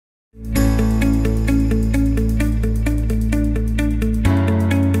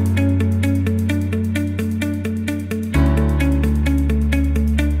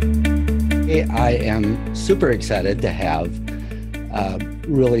am super excited to have a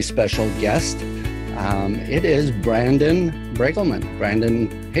really special guest. It is Brandon Braegelmann.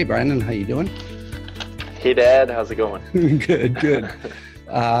 Brandon, hey Brandon, how you doing? Hey Dad, how's it going? Good.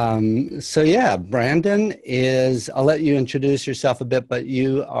 So yeah, Brandon is, I'll let you introduce yourself a bit, but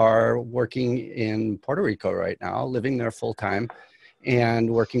you are working in Puerto Rico right now, living there full time and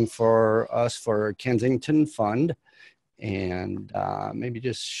working for us for Kensington Fund. And maybe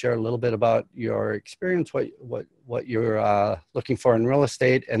just share a little bit about your experience, what you're looking for in real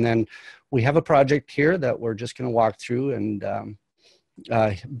estate. And then we have a project here that we're just going to walk through. And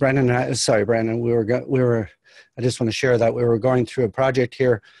Brandon, I just want to share that we were going through a project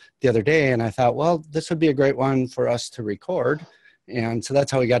here the other day, and I thought, well, this would be a great one for us to record. And so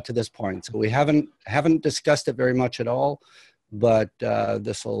that's how we got to this point. So we haven't discussed it very much at all, but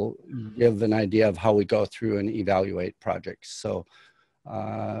this will give an idea of how we go through and evaluate projects. So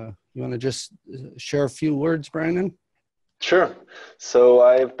you want to just share a few words, Brandon? Sure. So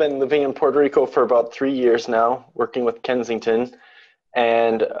I've been living in Puerto Rico for about 3 years now, working with Kensington.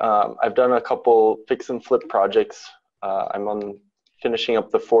 And I've done a couple fix and flip projects. I'm finishing up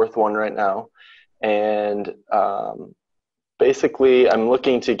the fourth one right now. And basically, I'm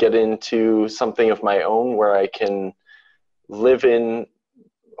looking to get into something of my own where I can live in,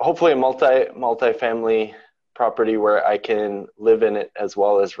 hopefully a multi-family property where I can live in it as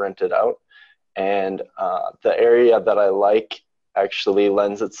well as rent it out. And the area that I like actually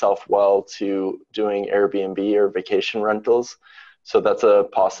lends itself well to doing Airbnb or vacation rentals. So that's a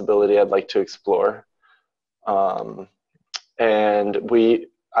possibility I'd like to explore. And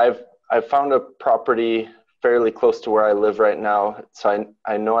I've found a property fairly close to where I live right now. So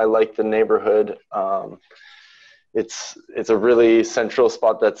I know I like the neighborhood. It's a really central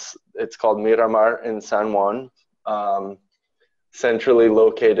spot it's called Miramar in San Juan. Centrally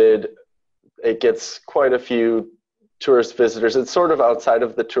located. It gets quite a few tourist visitors. It's sort of outside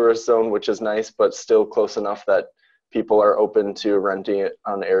of the tourist zone, which is nice, but still close enough that people are open to renting it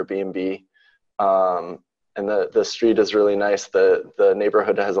on Airbnb. And the street is really nice. The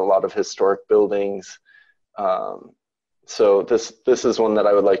neighborhood has a lot of historic buildings. So this is one that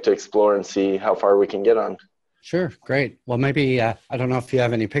I would like to explore and see how far we can get on. Sure, great. Well, maybe, I don't know if you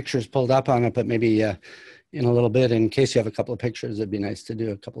have any pictures pulled up on it, but maybe in a little bit, in case you have a couple of pictures, it'd be nice to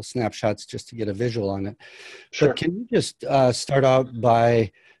do a couple of snapshots just to get a visual on it. Sure. But can you just start out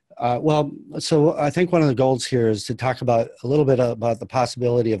by, so I think one of the goals here is to talk about a little bit about the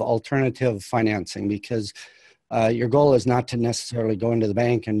possibility of alternative financing, because your goal is not to necessarily go into the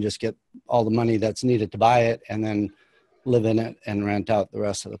bank and just get all the money that's needed to buy it and then live in it and rent out the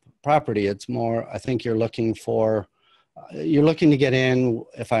rest of the property. It's more, I think you're looking to get in,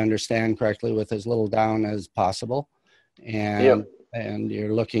 if I understand correctly, with as little down as possible. And, yep. And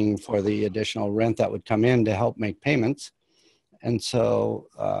you're looking for the additional rent that would come in to help make payments. And so,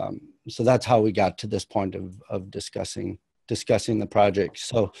 so that's how we got to this point of discussing the project.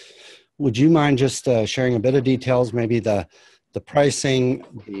 So would you mind just sharing a bit of details, maybe the pricing,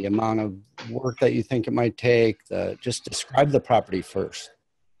 the amount of work that you think it might take, just describe the property first.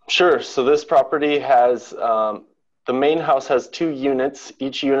 Sure. So this property has, the main house has 2 units.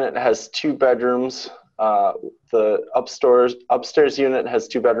 Each unit has 2 bedrooms. The upstairs unit has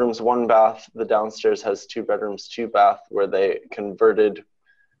 2 bedrooms, 1 bath. The downstairs has 2 bedrooms, 2 bath, where they converted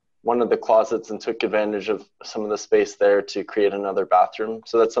one of the closets and took advantage of some of the space there to create another bathroom.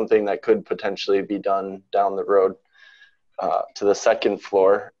 So that's something that could potentially be done down the road to the second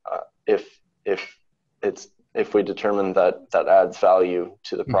floor if we determine that adds value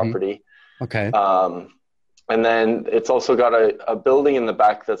to the property. Okay. And then it's also got a building in the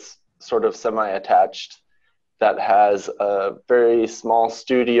back that's sort of semi-attached that has a very small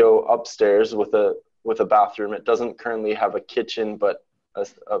studio upstairs with a bathroom. It doesn't currently have a kitchen, but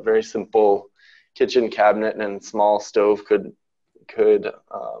a very simple kitchen cabinet and small stove could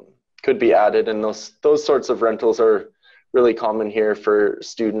be added. And those sorts of rentals are really common here for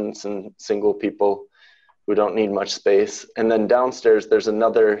students and single people who don't need much space. And then downstairs, there's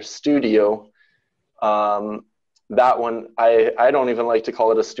another studio. That one, I don't even like to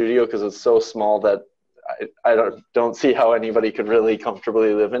call it a studio because it's so small that I don't see how anybody could really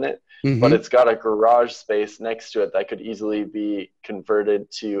comfortably live in it. Mm-hmm. But it's got a garage space next to it that could easily be converted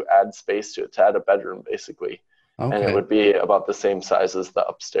to add space to it, to add a bedroom, basically. Okay. And it would be about the same size as the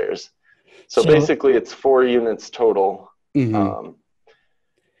upstairs. So basically, it's 4 units total. Mm-hmm.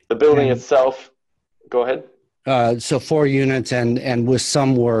 The building itself, go ahead. So 4 units and with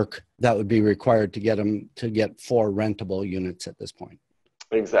some work that would be required to get 4 rentable units at this point.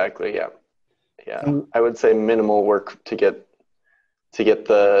 Exactly. Yeah. I would say minimal work to get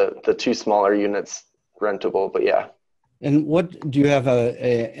the 2 smaller units rentable, but yeah. And what do you have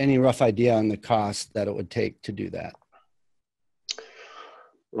any rough idea on the cost that it would take to do that?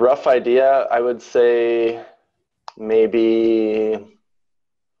 Rough idea, I would say maybe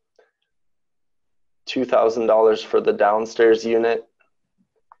 $2,000 for the downstairs unit.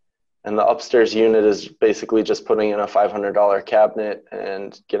 And the upstairs unit is basically just putting in a $500 cabinet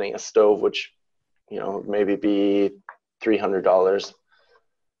and getting a stove, which, you know, maybe be $300.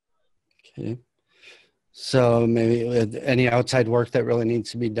 Okay. So maybe any outside work that really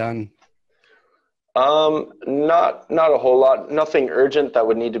needs to be done? Not a whole lot. Nothing urgent that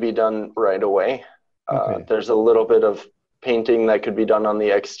would need to be done right away. Okay. There's a little bit of painting that could be done on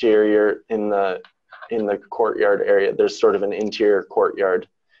the exterior in the courtyard area. There's sort of an interior courtyard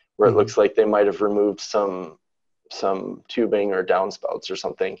where it looks like they might have removed some tubing or downspouts or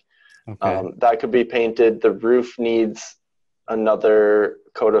something. Okay. That could be painted. The roof needs another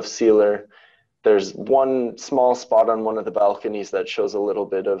coat of sealer. There's one small spot on one of the balconies that shows a little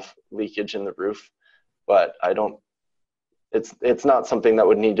bit of leakage in the roof, but it's not something that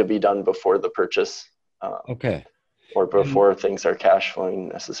would need to be done before the purchase. Okay. Or before things are cash flowing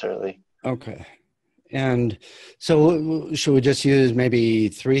necessarily. Okay. And so should we just use maybe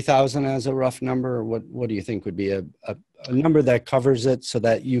 3,000 as a rough number, or what do you think would be a number that covers it so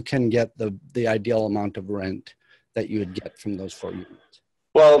that you can get the ideal amount of rent that you would get from those 4 units?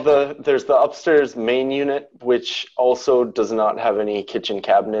 Well, there's the upstairs main unit, which also does not have any kitchen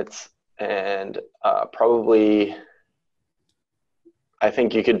cabinets, and probably I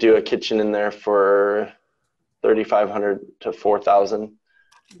think you could do a kitchen in there for $3,500 to $4,000.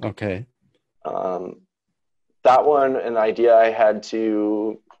 Okay. That one, an idea I had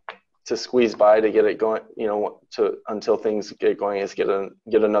to squeeze by to get it going, you know, until things get going, is get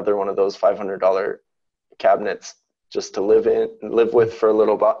another one of those $500 cabinets just to live with for a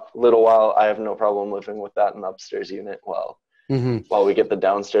little while. I have no problem living with that in the upstairs unit while we get the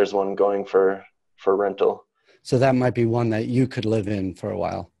downstairs one going for rental. So that might be one that you could live in for a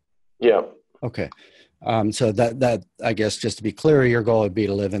while. Yeah. Okay. So that I guess, just to be clear, your goal would be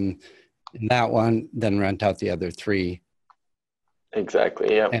to live in that one, then rent out the other 3.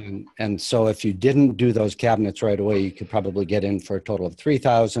 Exactly. Yeah. And so if you didn't do those cabinets right away, you could probably get in for a total of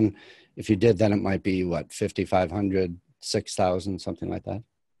 3,000. If you did, then it might be what, 5,500, 6,000, something like that.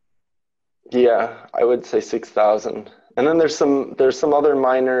 Yeah, I would say 6,000. And then there's some other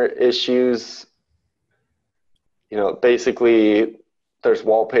minor issues. You know, basically there's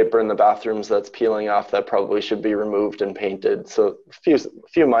wallpaper in the bathrooms that's peeling off that probably should be removed and painted. So a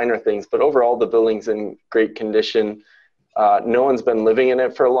few minor things, but overall the building's in great condition. No one's been living in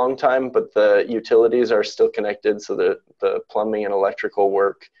it for a long time, but the utilities are still connected. So the plumbing and electrical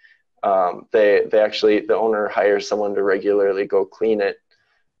work, the owner hires someone to regularly go clean it.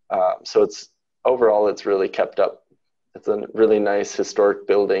 So overall it's really kept up. It's a really nice historic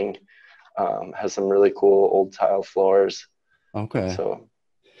building. Has some really cool old tile floors. Okay.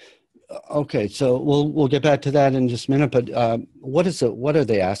 So we'll get back to that in just a minute, but what are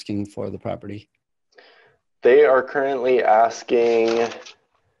they asking for the property? They are currently asking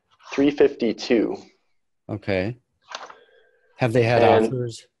 $352. Okay. Have they had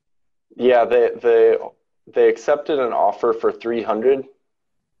offers? Yeah, they accepted an offer for $300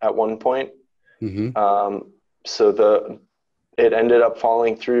 at one point. So it ended up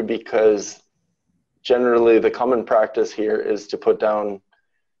falling through because generally the common practice here is to put down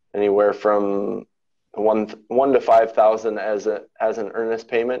anywhere from one to 5,000 as an earnest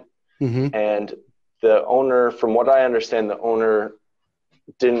payment. And the owner, from what I understand, the owner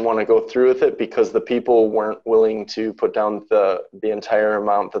didn't want to go through with it because the people weren't willing to put down the entire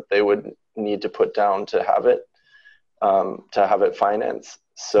amount that they would need to put down to have it financed.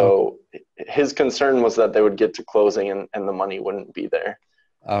 So his concern was that they would get to closing and the money wouldn't be there.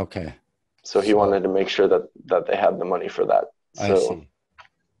 Okay. So he wanted to make sure that they had the money for that. So, I see.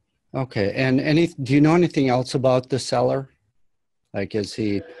 Okay. And do you know anything else about the seller? Like, is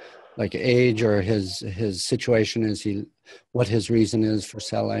he like age or his situation? What his reason is for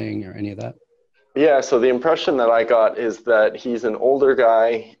selling or any of that? Yeah. So the impression that I got is that he's an older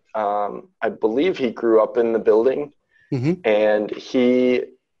guy. I believe he grew up in the building, and he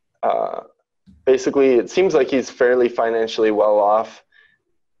basically, it seems like he's fairly financially well off.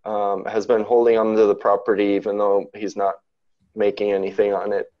 Has been holding on to the property even though he's not making anything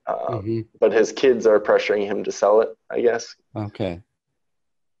on it. But his kids are pressuring him to sell it, I guess. Okay.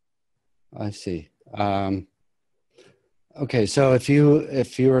 I see. Okay. So if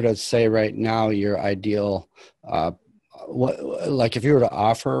you were to say right now your ideal like if you were to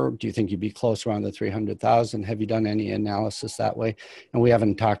offer, do you think you'd be close around the 300,000? Have you done any analysis that way? And we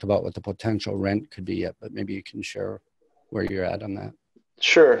haven't talked about what the potential rent could be yet, but maybe you can share where you're at on that.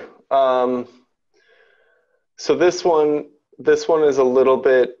 Sure. So this one is a little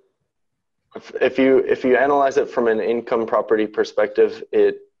bit, if you analyze it from an income property perspective,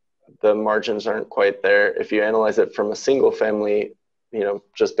 the margins aren't quite there. If you analyze it from a single family,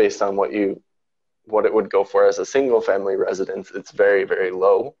 just based on what it would go for as a single family residence, it's very, very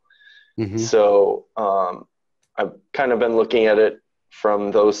low. Mm-hmm. So I've kind of been looking at it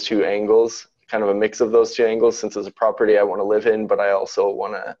from those two angles, kind of a mix of those two angles, since it's a property I want to live in, but I also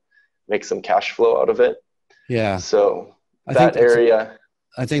want to make some cash flow out of it. Yeah. So that area.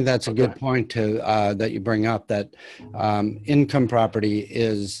 I think that's a good point to that you bring up, that income property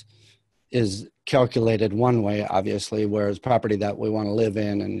is calculated one way, obviously, whereas property that we want to live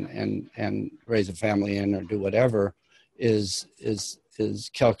in and raise a family in or do whatever is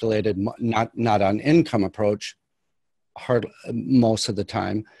calculated not on income approach most of the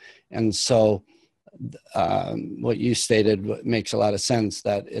time. And so what you stated makes a lot of sense,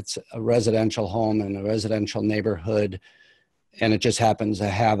 that it's a residential home in a residential neighborhood, and it just happens to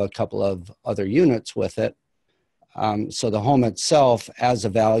have a couple of other units with it. So the home itself as a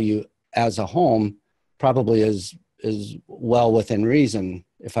value as a home probably is well within reason,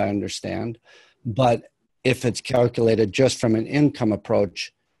 if I understand. But if it's calculated just from an income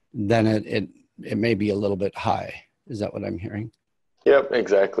approach, then it may be a little bit high. Is that what I'm hearing? Yep,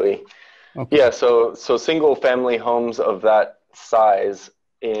 exactly. Okay. Yeah, so single family homes of that size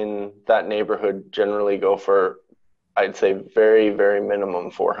in that neighborhood generally go for, I'd say, very, very minimum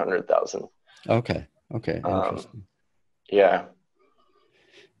 400,000. Okay. Interesting. Yeah.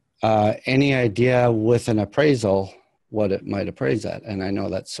 Any idea with an appraisal what it might appraise at? And I know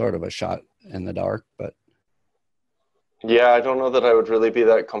that's sort of a shot in the dark, but. Yeah, I don't know that I would really be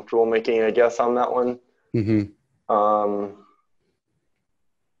that comfortable making a guess on that one. Mm-hmm.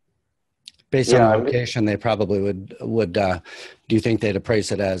 Based on location, they probably would. Do you think they'd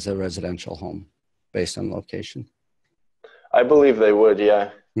appraise it as a residential home based on location? I believe they would, yeah.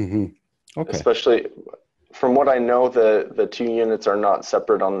 Mm-hmm. Okay. Especially from what I know, the two units are not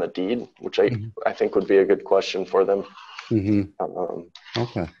separate on the deed, which I think would be a good question for them. Mm-hmm.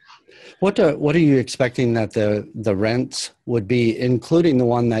 Okay. What are you expecting that the rents would be, including the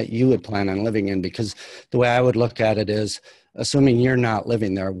one that you would plan on living in? Because the way I would look at it is, assuming you're not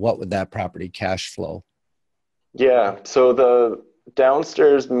living there, what would that property cash flow? Yeah. So the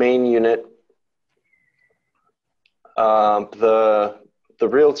downstairs main unit, the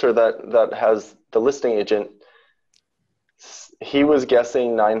realtor that has the listing agent, he was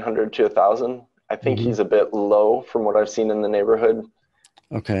guessing 900 to 1,000. I think he's a bit low from what I've seen in the neighborhood.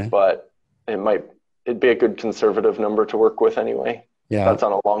 Okay. But it'd be a good conservative number to work with anyway. Yeah. That's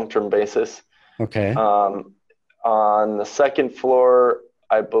on a long-term basis. Okay. On the second floor,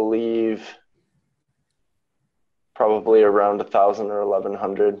 I believe probably around 1,000 or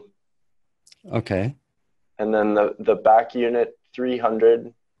 1,100. Okay. And then the back unit,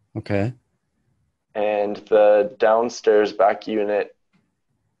 300. Okay. And the downstairs back unit,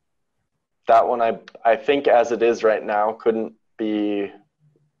 that one I think as it is right now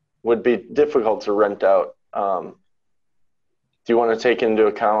would be difficult to rent out. Do you want to take into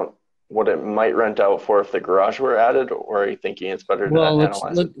account what it might rent out for if the garage were added, or are you thinking it's better to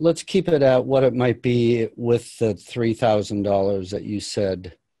analyze it? Let's keep it at what it might be with the $3,000 that you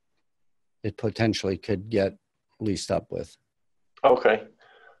said it potentially could get leased up with. Okay.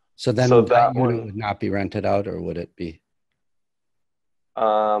 So then that unit would not be rented out, or would it be?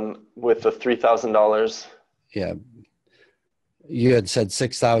 With the $3,000. Yeah. You had said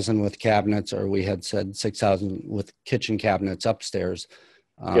 6,000 with cabinets, or we had said 6,000 with kitchen cabinets upstairs,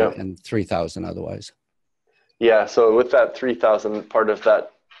 and 3,000 otherwise. Yeah. So with that 3,000, part of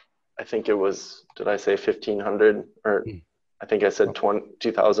that, I think it was, did I say 1,500, or I think I said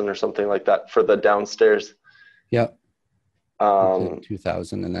 2,000 or something like that for the downstairs. Yeah.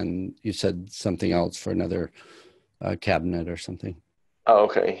 2,000, and then you said something else for another cabinet or something. Oh,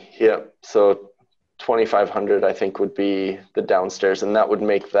 okay. Yeah. So 2,500, I think, would be the downstairs, and that would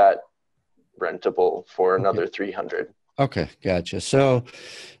make that rentable for another 300. Okay, gotcha. So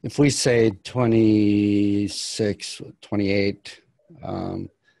if we say 26, 28,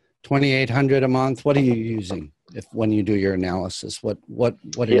 2,800 a month, what are you using when you do your analysis? What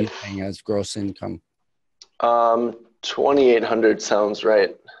are you paying as gross income? 2,800 sounds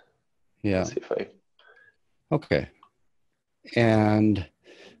right. Yeah. Let's see if Okay. And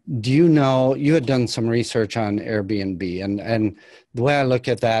Do you know, you had done some research on Airbnb, and the way I look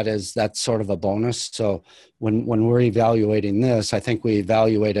at that is that's sort of a bonus. So when we're evaluating this, I think we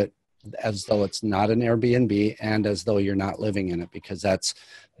evaluate it as though it's not an Airbnb and as though you're not living in it, because that's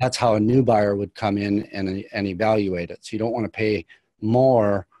how a new buyer would come in and evaluate it. So you don't want to pay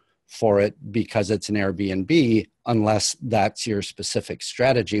more for it because it's an Airbnb unless that's your specific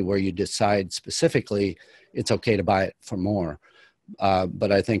strategy where you decide specifically it's okay to buy it for more.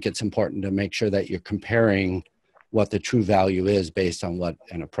 But I think it's important to make sure that you're comparing what the true value is based on what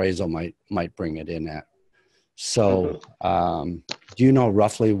an appraisal might bring it in at. So do you know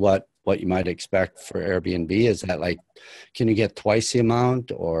roughly what you might expect for Airbnb? Is that like, can you get twice the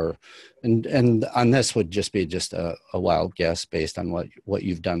amount, or, and on this would just be just a wild guess based on what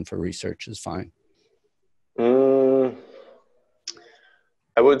you've done for research is fine.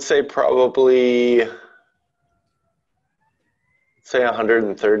 I would say probably, say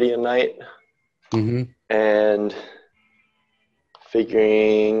 130 a night. Mm-hmm. And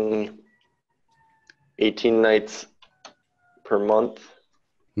figuring 18 nights per month.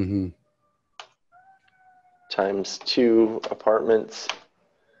 Mm-hmm. Times 2 apartments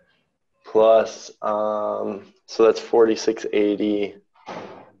plus, so that's 4680.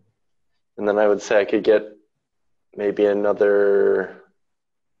 And then I would say I could get maybe another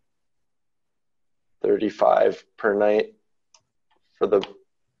 35 per night for the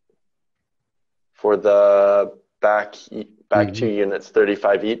back mm-hmm. 2 units,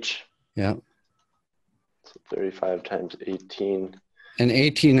 35 each. Yeah. So 35 times 18. And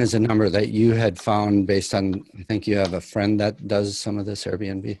 18 is a number that you had found based on, I think you have a friend that does some of this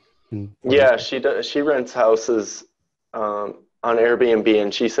Airbnb. Yeah, she does. She rents houses on Airbnb,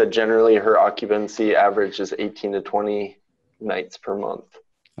 and she said generally her occupancy average is 18 to 20 nights per month.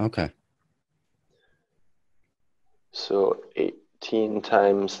 Okay. So 18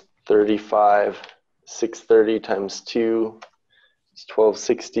 times 35, 630 times 2 is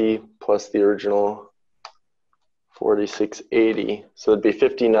 1260 plus the original 4680. So it'd be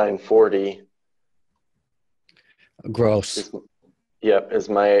 5940. Gross. Yep, is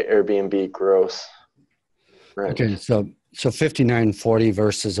my Airbnb gross rent. Okay, so 5940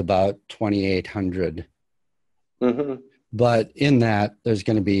 versus about 2800. Mm-hmm. But in that, there's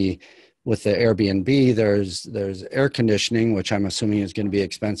going to be, with the Airbnb, there's air conditioning, which I'm assuming is going to be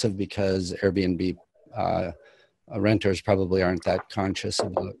expensive because Airbnb renters probably aren't that conscious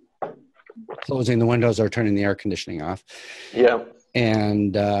about closing the windows or turning the air conditioning off. Yeah.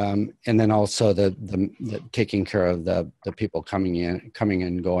 And then also the taking care of the people coming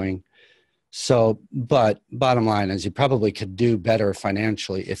and going. So, but bottom line is you probably could do better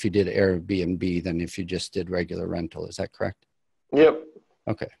financially if you did Airbnb than if you just did regular rental. Is that correct? Yep.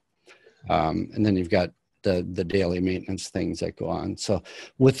 Okay. And then you've got the daily maintenance things that go on. So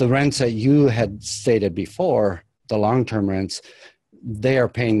with the rents that you had stated before, the long-term rents, they are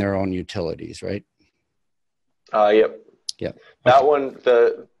paying their own utilities, right? Yep. Yep. That one,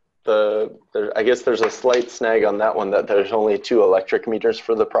 I guess there's a slight snag on that one, that there's only 2 electric meters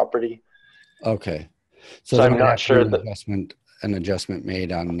for the property. Okay. So I'm not sure that an adjustment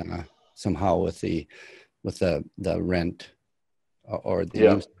made on somehow with the rent or the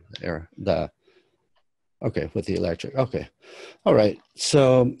use there, with the electric. Okay. All right.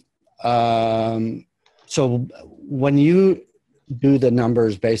 So so when you do the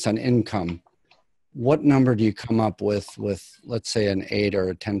numbers based on income, what number do you come up with, let's say, an 8 or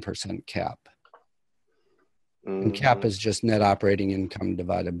a 10% cap? Mm-hmm. And cap is just net operating income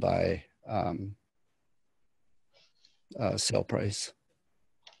divided by sale price,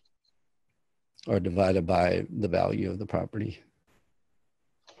 or divided by the value of the property.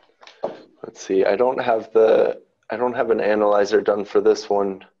 Let's see. I don't have an analyzer done for this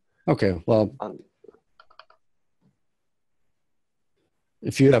one. Okay. Well,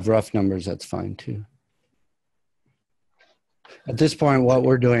 if you have rough numbers, that's fine too. At this point, what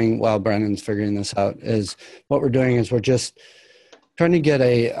we're doing while Brandon's figuring this out is we're just trying to get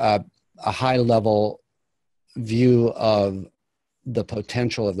a high level view of the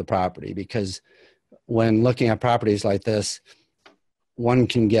potential of the property, because when looking at properties like this, one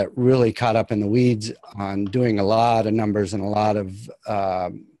can get really caught up in the weeds on doing a lot of numbers and a lot of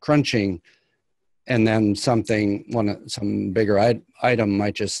crunching, and then some bigger item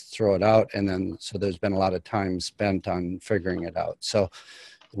might just throw it out, and then so there's been a lot of time spent on figuring it out. So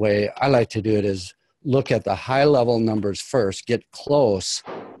the way I like to do it is look at the high level numbers first, get close,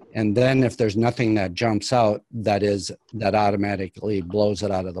 and then if there's nothing that jumps out that automatically blows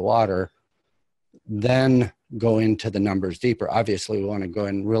it out of the water, then go into the numbers deeper. Obviously, we want to go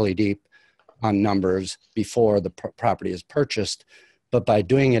in really deep on numbers before the property is purchased, but by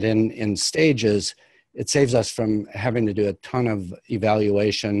doing it in stages, it saves us from having to do a ton of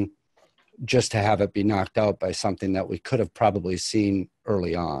evaluation just to have it be knocked out by something that we could have probably seen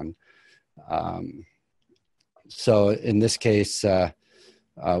early on. So in this case,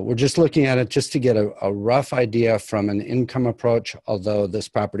 we're just looking at it just to get a rough idea from an income approach, although this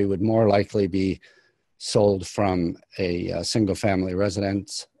property would more likely be sold from a single family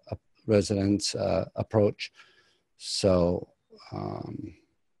residence approach. So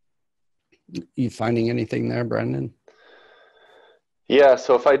you finding anything there, Brendan? Yeah,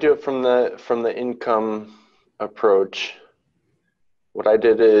 so if I do it from the income approach, what I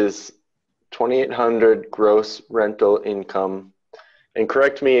did is 2,800 gross rental income. And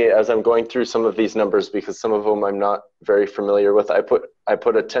correct me as I'm going through some of these numbers because some of them I'm not very familiar with. I put a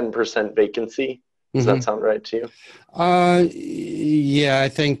 10% vacancy. Does that sound right to you? Yeah, I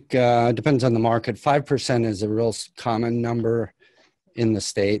think it depends on the market. 5% is a real common number in the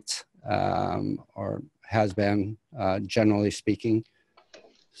States, or has been, generally speaking.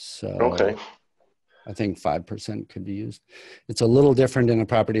 So okay. I think 5% could be used. It's a little different in a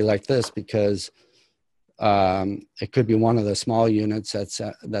property like this because it could be one of the small units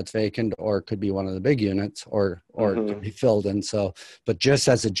that's vacant, or it could be one of the big units, or it could be filled. And so, but just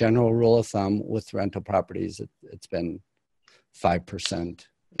as a general rule of thumb with rental properties, it's been 5%.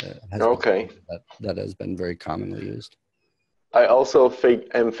 Okay. That has been very commonly used. I also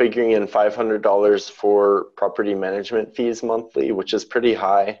am figuring in $500 for property management fees monthly, which is pretty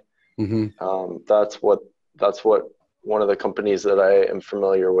high. That's what one of the companies that I am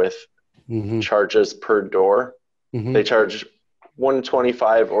familiar with charges per door. They charge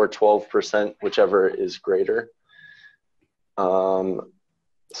 $125 or 12%, whichever is greater. So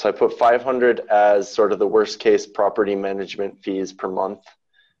I put 500 as sort of the worst case property management fees per month.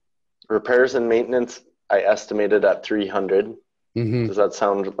 Repairs and maintenance, I estimated at 300. Does that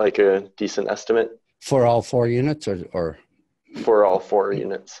sound like a decent estimate? For all 4 units or? For all 4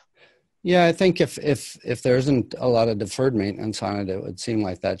 units. Yeah, I think if there isn't a lot of deferred maintenance on it, it would seem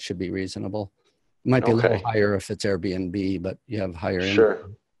like that should be reasonable. It might be a little higher if it's Airbnb, but you have higher Sure.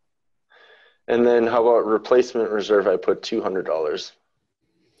 income. And then how about replacement reserve? I put $200.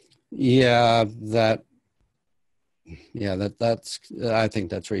 Yeah, that's I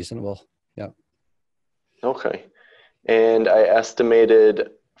think that's reasonable. Yeah. Okay. And I estimated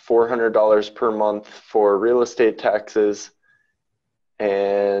 $400 per month for real estate taxes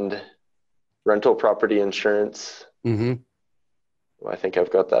and rental property insurance. I think I've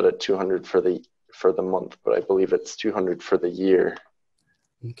got that at 200 for the month, but I believe it's 200 for the year.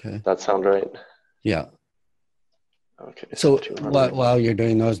 Okay. That sound right? Yeah. Okay. So while you're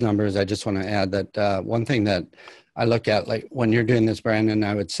doing those numbers, I just want to add that one thing that I look at, like when you're doing this, Brandon,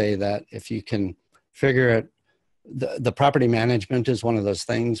 I would say that if you can figure it, the property management is one of those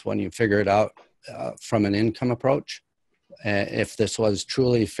things when you figure it out from an income approach. If this was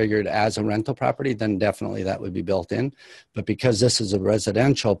truly figured as a rental property, then definitely that would be built in. But because this is a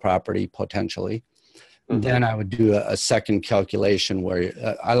residential property, potentially, then I would do a second calculation where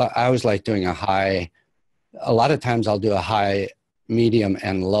I always like doing a high. A lot of times I'll do a high, medium,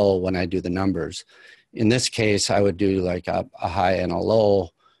 and low when I do the numbers. In this case, I would do like a high and a low,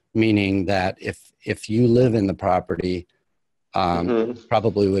 meaning that if you live in the property,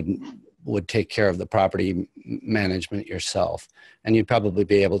 probably would take care of the property management yourself, and you'd probably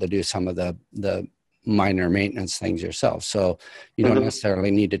be able to do some of the minor maintenance things yourself. So you don't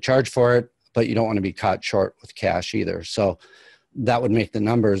necessarily need to charge for it, but you don't want to be caught short with cash either. So that would make the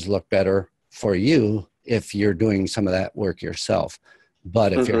numbers look better for you if you're doing some of that work yourself.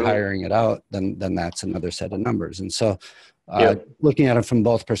 But if you're hiring it out, then that's another set of numbers. And so looking at it from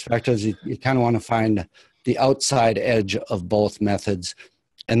both perspectives, you kind of want to find the outside edge of both methods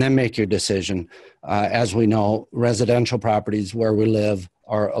and then make your decision. As we know, residential properties where we live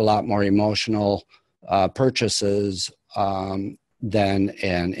are a lot more emotional purchases than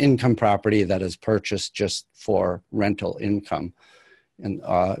an income property that is purchased just for rental income and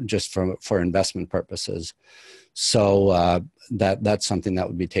just for investment purposes. So that's something that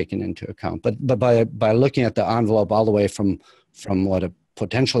would be taken into account. But by looking at the envelope all the way from what it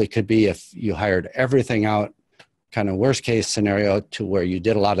potentially could be if you hired everything out, kind of worst case scenario, to where you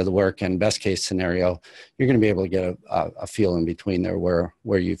did a lot of the work, and best case scenario, you're going to be able to get a feel in between there where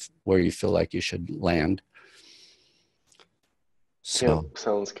you feel like you should land. So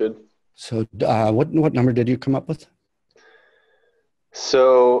sounds good. So what number did you come up with?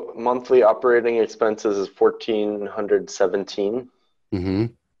 So monthly operating expenses is $1,417.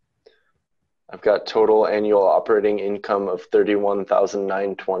 I've got total annual operating income of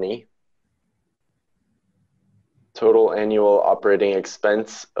 $31,920. total annual operating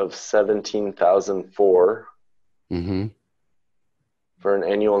expense of $17,004 Mm-hmm. for an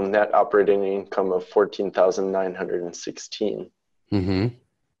annual net operating income of $14,916. Mm-hmm.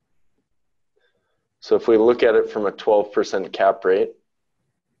 So if we look at it from a 12% cap rate,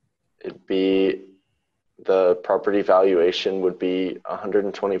 it'd be the property valuation would be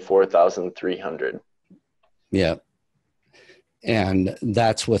 $124,300. Yeah. And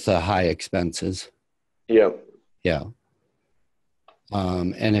that's with the high expenses. Yep. Yeah.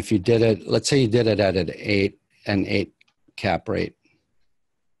 And if you did it, let's say you did it at an eight cap rate.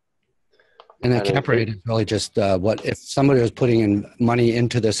 And a cap rate is really just what if somebody was putting in money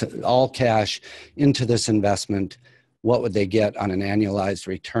into this, all cash into this investment, what would they get on an annualized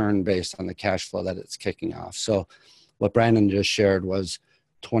return based on the cash flow that it's kicking off? So what Brandon just shared was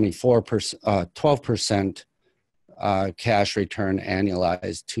 12% cash return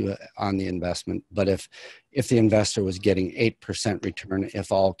annualized on the investment. But if the investor was getting 8% return,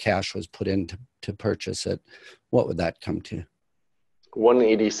 if all cash was put in to purchase it, what would that come to?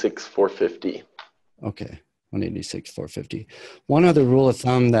 186,450. Okay, 186,450. One other rule of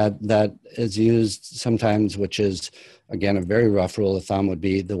thumb that is used sometimes, which is again a very rough rule of thumb, would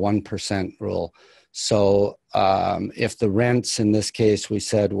be the 1% rule. So if the rents in this case we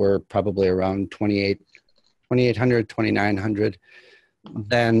said were probably around 2,800, 2,900,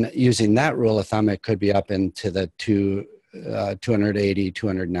 then using that rule of thumb, it could be up into the $280,000,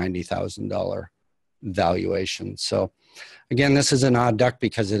 $290,000 valuation. So again, this is an odd duck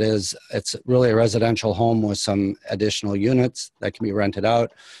because it's really a residential home with some additional units that can be rented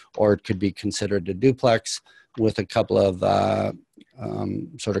out, or it could be considered a duplex with a couple of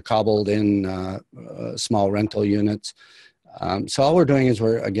sort of cobbled in small rental units. So all we're doing is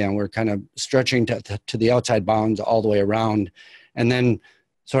we're kind of stretching to the outside bounds all the way around, and then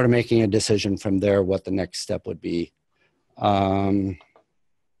sort of making a decision from there what the next step would be.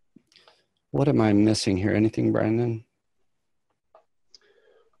 What am I missing here? Anything, Brandon?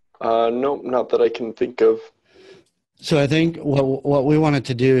 No, not that I can think of. So I think what we wanted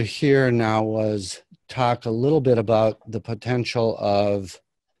to do here now was talk a little bit about the potential of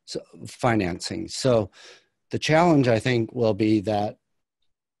financing. So the challenge, I think, will be that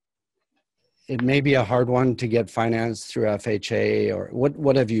it may be a hard one to get financed through FHA, or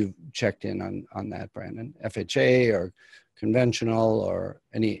what have you checked in on that, Brandon? FHA or conventional, or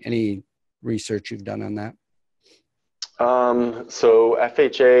any research you've done on that? So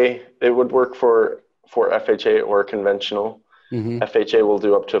FHA, it would work for FHA or conventional. Mm-hmm. FHA will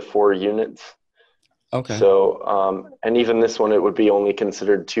do up to 4 units. Okay. So, and even this one, it would be only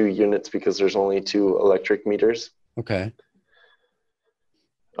considered 2 units because there's only 2 electric meters. Okay.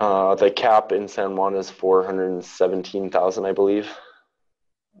 The cap in San Juan is 417,000, I believe.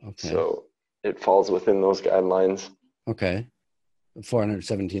 Okay. So it falls within those guidelines. Okay.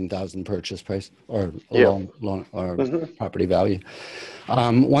 417,000 purchase price or Yep. loan or Mm-hmm. property value.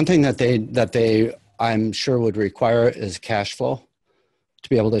 One thing that they I'm sure would require is cash flow, to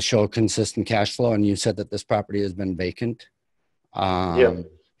be able to show consistent cash flow. And you said that this property has been vacant. Yep.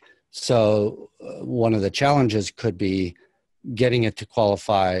 So one of the challenges could be getting it to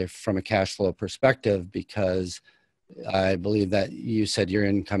qualify from a cash flow perspective, because I believe that you said your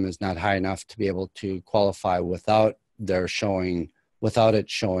income is not high enough to be able to qualify without it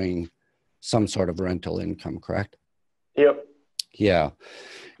showing some sort of rental income, correct? Yep. Yeah.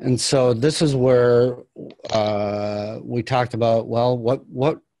 And so this is where we talked about, well,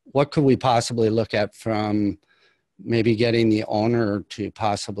 what could we possibly look at from maybe getting the owner to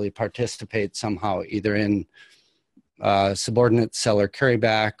possibly participate somehow, either in subordinate seller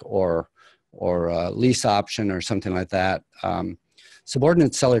carryback or lease option or something like that.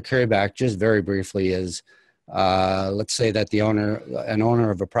 Subordinate seller carryback, just very briefly, is let's say that an owner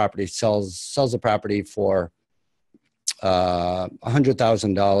of a property sells a property for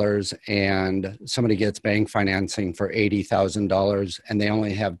 $100,000, and somebody gets bank financing for $80,000, and they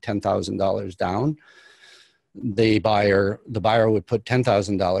only have $10,000 down. The buyer would put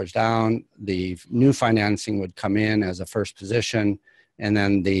 $10,000 down. The new financing would come in as a first position, and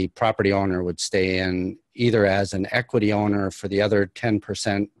then the property owner would stay in either as an equity owner for the other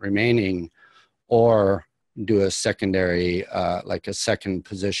 10% remaining, or do a secondary, like a second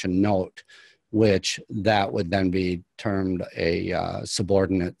position note, which that would then be termed a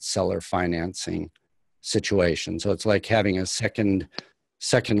subordinate seller financing situation. So it's like having a second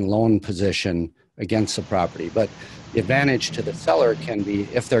loan position against the property. But the advantage to the seller can be,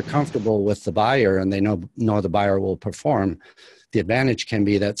 if they're comfortable with the buyer and they know the buyer will perform, the advantage can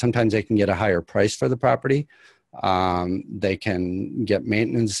be that sometimes they can get a higher price for the property. They can get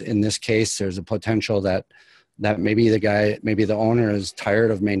maintenance. In this case, there's a potential that that maybe the owner is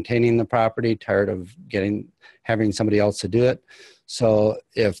tired of maintaining the property, tired of having somebody else to do it. So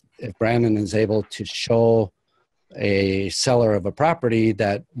if Brandon is able to show a seller of a property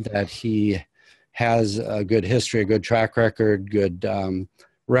that he has a good history, a good track record, good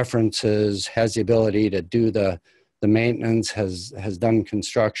references, has the ability to do the maintenance, has done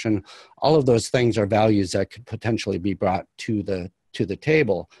construction, all of those things are values that could potentially be brought to the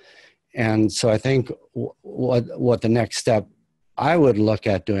table. And so I think what the next step I would look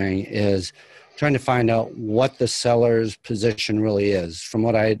at doing is trying to find out what the seller's position really is. From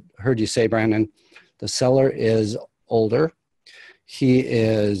what I heard you say, Brandon, the seller is older. He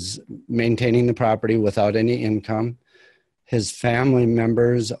is maintaining the property without any income. His family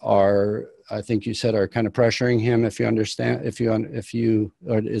members are, I think you said, are kind of pressuring him, if you understand,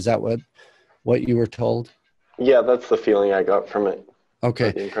 or is that what you were told? Yeah, that's the feeling I got from it.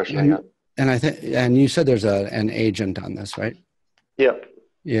 Okay. The impression I got. And you said there's an agent on this, right? Yep.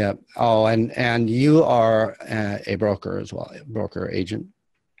 Yeah. Oh, and you are a broker as well, a broker agent.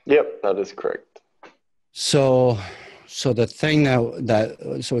 Yep, that is correct. So the thing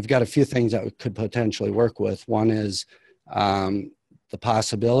so we've got a few things that we could potentially work with. One is the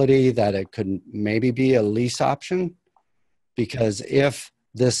possibility that it could maybe be a lease option, because if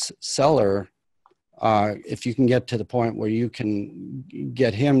this seller, if you can get to the point where you can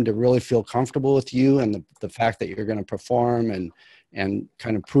get him to really feel comfortable with you and the fact that you're going to perform and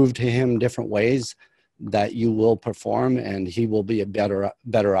kind of prove to him different ways that you will perform and he will be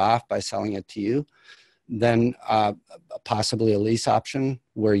better off by selling it to you, then possibly a lease option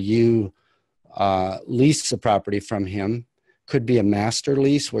where you lease the property from him. Could be a master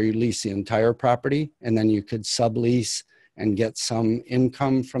lease where you lease the entire property and then you could sublease and get some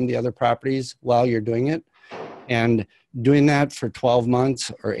income from the other properties while you're doing it. And doing that for 12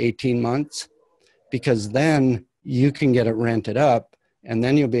 months or 18 months, because then you can get it rented up and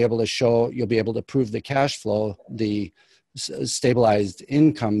then you'll be able to prove the cash flow, the stabilized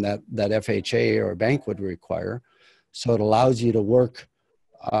income that FHA or a bank would require. So it allows you to work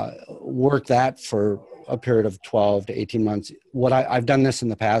that for a period of 12 to 18 months. I've done this in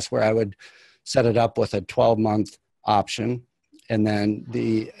the past where I would set it up with a 12-month option and then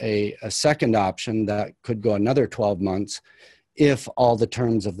a second option that could go another 12 months if all the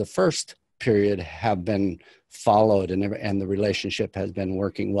terms of the first period have been followed and the relationship has been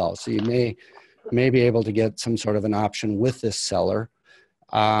working well. So you may be able to get some sort of an option with this seller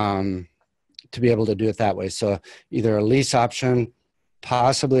to be able to do it that way. So either a lease option,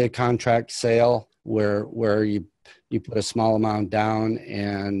 possibly a contract sale where you put a small amount down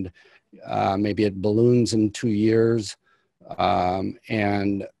and maybe it balloons in 2 years.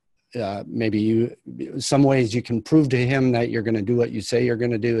 Maybe some ways you can prove to him that you're going to do what you say you're going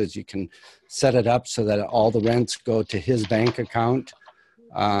to do is you can set it up so that all the rents go to his bank account,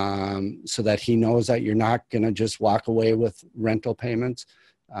 so that he knows that you're not going to just walk away with rental payments.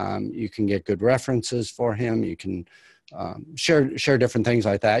 You can get good references for him. You can share different things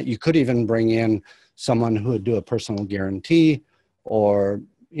like that. You could even bring in someone who would do a personal guarantee, or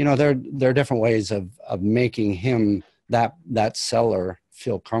there are different ways of making him that seller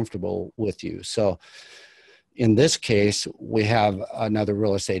feel comfortable with you. So in this case, we have another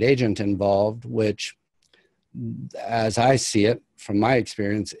real estate agent involved, which, as I see it from my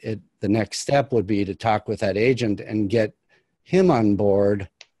experience, the next step would be to talk with that agent and get him on board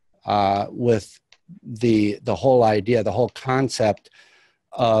with the whole idea, the whole concept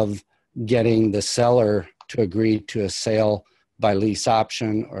of getting the seller to agree to a sale by lease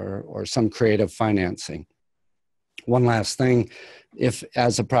option or some creative financing. One last thing, if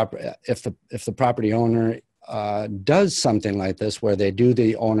the property owner does something like this where they do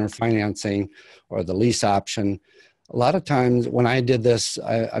the owner financing or the lease option, a lot of times when I did this,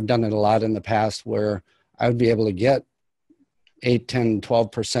 I've done it a lot in the past where I would be able to get 8, 10,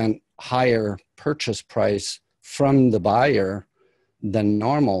 12% higher purchase price from the buyer than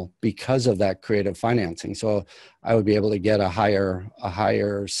normal because of that creative financing. So I would be able to get a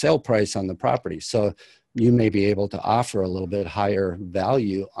higher sale price on the property. So you may be able to offer a little bit higher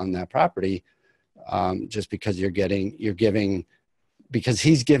value on that property, just because because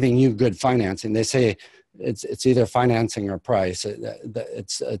he's giving you good financing. They say it's either financing or price.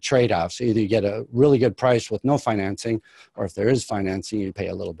 It's a trade-off. So either you get a really good price with no financing, or if there is financing, you pay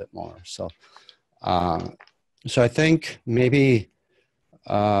a little bit more. So I think maybe,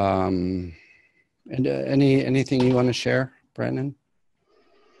 and anything you want to share, Brandon?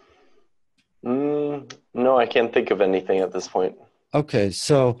 No, I can't think of anything at this point. Okay,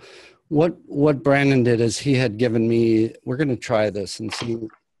 so what Brandon did is he had given me, we're going to try this and see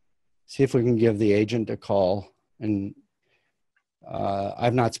if we can give the agent a call And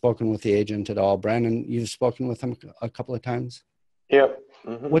I've not spoken with the agent at all. Brandon, you've spoken with him a couple of times? Yep.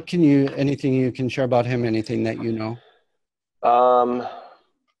 What anything you can share about him, anything that you know?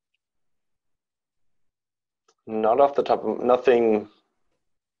 Not off the top of nothing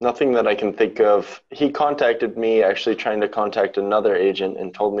that I can think of. He contacted me actually trying to contact another agent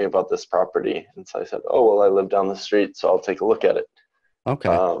and told me about this property. And so I said, oh, well, I live down the street, so I'll take a look at it. Okay.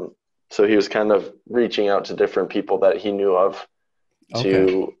 So he was kind of reaching out to different people that he knew of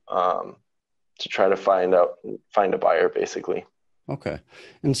to try to find a buyer, basically. Okay.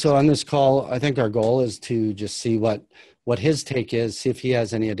 And so on this call, I think our goal is to just see what his take is, see if he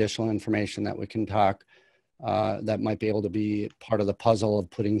has any additional information that we can talk that might be able to be part of the puzzle of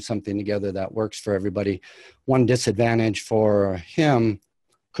putting something together that works for everybody. One disadvantage for him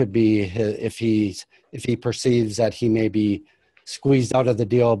could be if he perceives that he may be squeezed out of the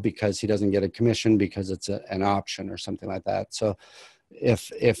deal because he doesn't get a commission because it's an option or something like that. So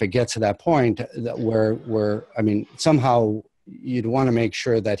if it gets to that point where I mean, somehow you'd want to make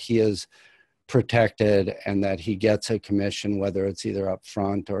sure that he is protected and that he gets a commission, whether it's either up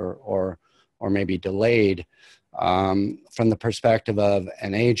front or maybe delayed. From the perspective of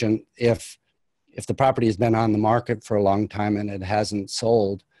an agent, if the property has been on the market for a long time and it hasn't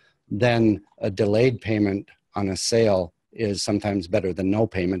sold, then a delayed payment on a sale is sometimes better than no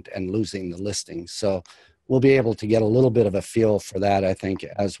payment and losing the listing. So we'll be able to get a little bit of a feel for that, I think,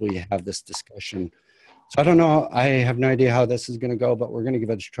 as we have this discussion. So I don't know. I have no idea how this is going to go, but we're going to give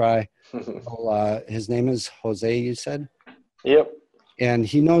it a try. His name is Jose, you said? Yep. And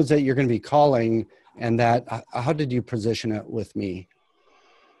he knows that you're going to be calling, and that, how did you position it with me?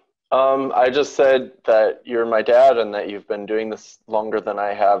 I just said that you're my dad and that you've been doing this longer than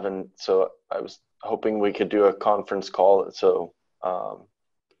I have. And so I was hoping we could do a conference call so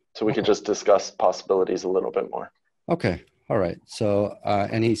we could just discuss possibilities a little bit more. Okay. All right. So,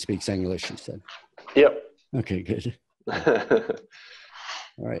 and he speaks English, you said? Yep. Okay, good.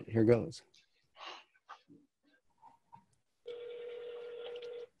 All right, here goes.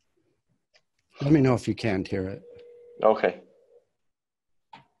 Let me know if you can't hear it. Okay.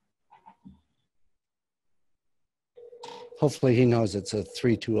 Hopefully he knows it's a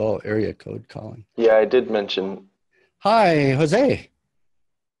 320 area code calling. Yeah, I did mention. Hi, Jose. Hi,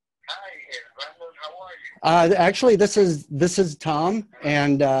 Brandon. How are you? Actually, this is Tom,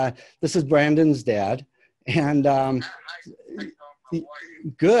 and this is Brandon's dad. And Hi, Tom. How are you?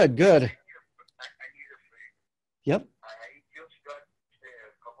 Good. I need a favor. Yep. I just got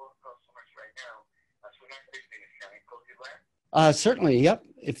a couple of customers right now. As soon as they finish, can I call you back? Certainly. Yep.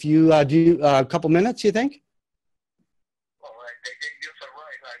 If you do a couple minutes, you think? All right. They just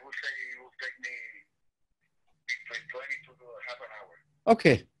arrived. I would say it will take me between 20 to half an hour.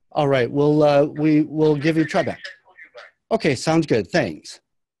 Okay. All right. We'll give you a try back. Okay. Sounds good. Thanks.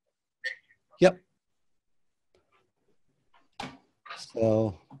 Yep.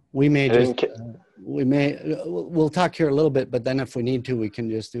 So we may we'll talk here a little bit, but then if we need to, we can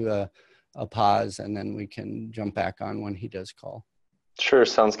just do a pause and then we can jump back on when he does call. Sure.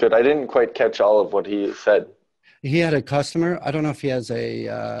 Sounds good. I didn't quite catch all of what he said. He had a customer. I don't know if he has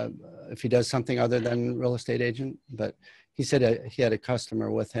if he does something other than real estate agent, but he said he had a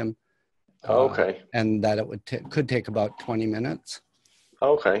customer with him. Okay. And that it could take about 20 minutes.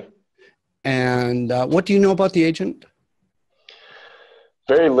 Okay. And what do you know about the agent?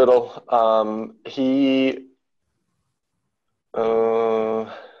 Very little. I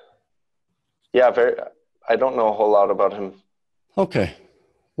don't know a whole lot about him. Okay.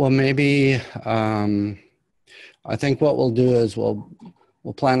 Well, maybe I think what we'll do is we'll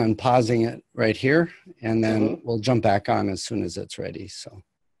plan on pausing it right here, and then we'll jump back on as soon as it's ready. So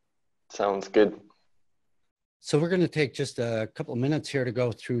sounds good. So we're going to take just a couple of minutes here to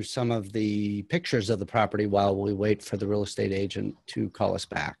go through some of the pictures of the property while we wait for the real estate agent to call us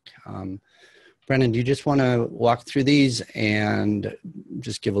back. Brennan, do you just want to walk through these and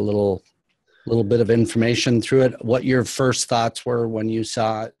just give a little bit of information through it? What your first thoughts were when you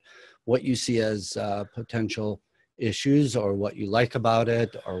saw it, what you see as potential issues, or what you like about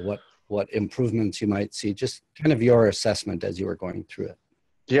it, or what improvements you might see, just kind of your assessment as you were going through it.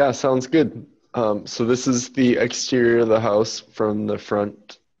 Yeah, sounds good. So this is the exterior of the house from the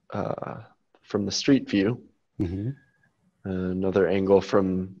front, from the street view. Mm-hmm. Another angle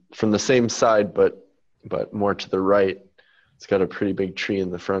from the same side, but more to the right. It's got a pretty big tree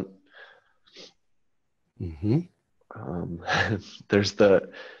in the front. Mm-hmm. There's the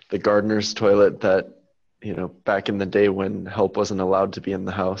gardener's toilet that, back in the day when help wasn't allowed to be in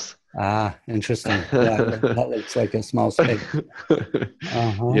the house. Ah, interesting. Yeah, that looks like a small space.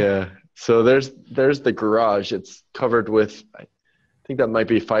 Uh-huh. Yeah. So there's the garage. It's covered with, I think that might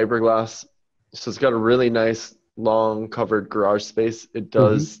be fiberglass. So it's got a really nice long covered garage space. It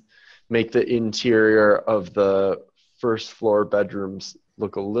does make the interior of the first floor bedrooms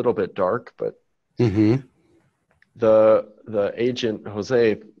look a little bit dark, but the agent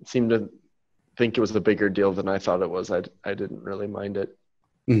Jose seemed to think it was a bigger deal than I thought it was. I didn't really mind it.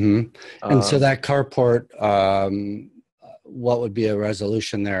 And so that carport, what would be a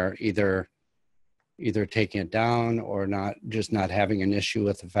resolution there? Either taking it down or not having an issue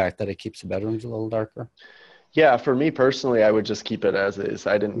with the fact that it keeps the bedrooms a little darker? Yeah, for me personally, I would just keep it as is.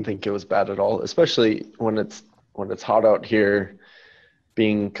 I didn't think it was bad at all, especially when it's hot out here.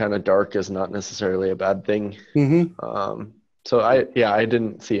 Being kind of dark is not necessarily a bad thing. So I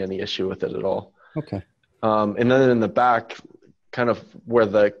didn't see any issue with it at all. Okay. And then in the back, kind of where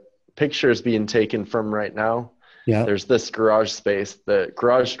the picture is being taken from right now, there's this garage space. The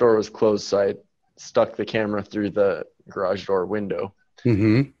garage door was closed, so I stuck the camera through the garage door window.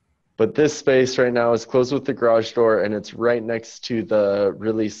 But this space right now is closed with the garage door, and it's right next to the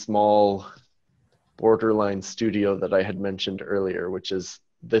really small borderline studio that I had mentioned earlier, which is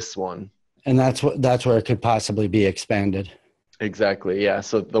this one. And that's where it could possibly be expanded. Exactly. Yeah.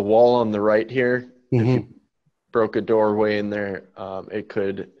 So the wall on the right here, if you broke a doorway in there, it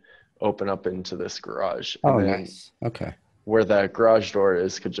could open up into this garage. Oh, nice. Okay. Where that garage door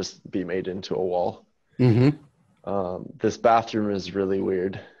is could just be made into a wall. This bathroom is really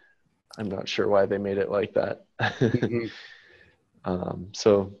weird. I'm not sure why they made it like that.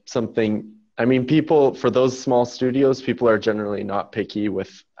 So something, I mean, people, for those small studios, people are generally not picky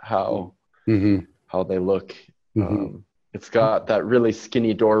with how they look. It's got that really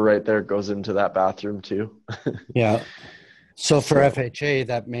skinny door right there, goes into that bathroom too. Yeah. So for FHA,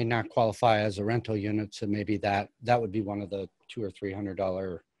 that may not qualify as a rental unit. So maybe that would be one of the $200 or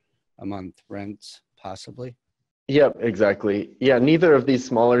 $300 a month rents, possibly. Yep, exactly. Yeah, neither of these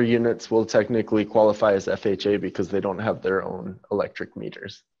smaller units will technically qualify as FHA because they don't have their own electric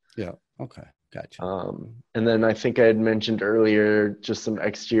meters. Yeah. Okay. Gotcha. And then I think I had mentioned earlier, just some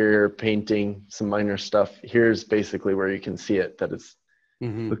exterior painting, some minor stuff. Here's basically where you can see it, that it's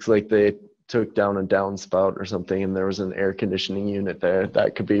looks like they took down a downspout or something, and there was an air conditioning unit there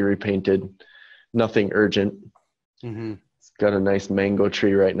that could be repainted. Nothing urgent. It's got a nice mango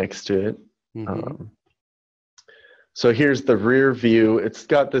tree right next to it. So here's the rear view. It's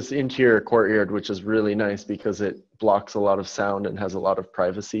got this interior courtyard, which is really nice because it blocks a lot of sound and has a lot of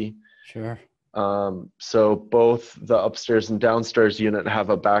privacy. Sure. So both the upstairs and downstairs unit have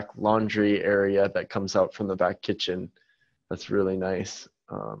a back laundry area that comes out from the back kitchen. That's really nice.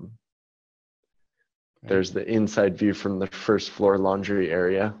 There's the inside view from the first floor laundry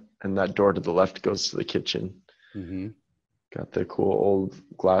area, and that door to the left goes to the kitchen. Got the cool old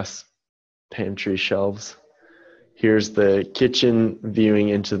glass pantry shelves. Here's the kitchen viewing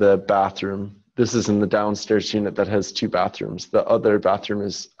into the bathroom. This is in the downstairs unit that has 2 bathrooms. The other bathroom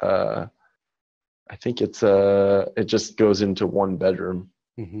is, I think it just goes into 1 bedroom.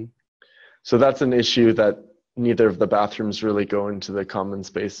 So that's an issue, that neither of the bathrooms really go into the common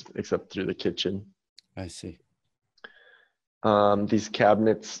space except through the kitchen. I see. These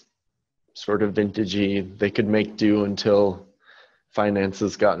cabinets, sort of vintagey. They could make do until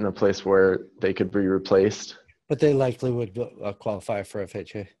finances got in a place where they could be replaced. But they likely would qualify for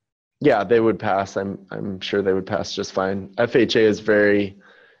FHA. Yeah, they would pass. I'm sure they would pass just fine. FHA is very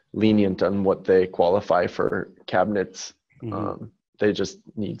lenient on what they qualify for cabinets. They just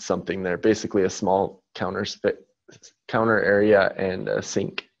need something there, basically a small counter area and a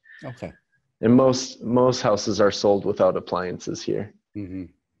sink. Okay. And most houses are sold without appliances here.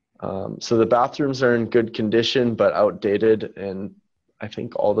 So the bathrooms are in good condition but outdated, and I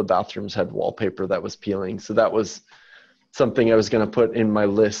think all the bathrooms had wallpaper that was peeling. So that was something I was going to put in my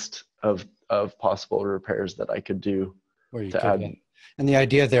list of possible repairs that I could do to add. And the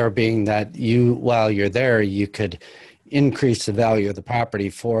idea there being that while you're there, you could increase the value of the property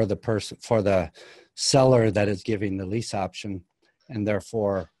for the seller that is giving the lease option, and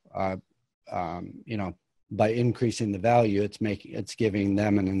therefore, by increasing the value, it's giving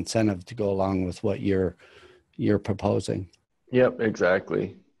them an incentive to go along with what you're proposing. Yep,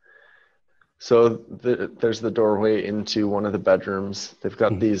 exactly. So there's the doorway into one of the bedrooms. They've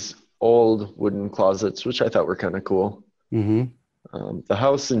got these old wooden closets, which I thought were kind of cool. The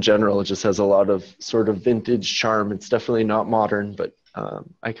house in general just has a lot of sort of vintage charm. It's definitely not modern, but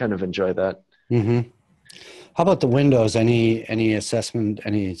I kind of enjoy that. How about the windows? Any assessment,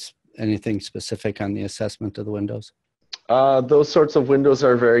 anything specific on the assessment of the windows? Those sorts of windows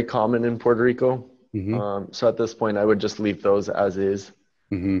are very common in Puerto Rico. So at this point, I would just leave those as is.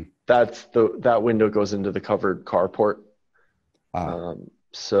 that window goes into the covered carport.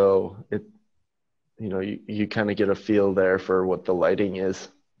 So it, you kind of get a feel there for what the lighting is.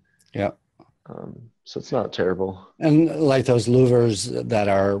 Yeah. So it's not terrible. And like those louvers that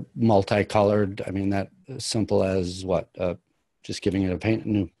are multicolored, I mean, that simple as what? Just giving it a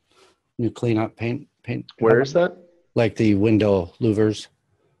new clean up paint. Where is that? Like the window louvers.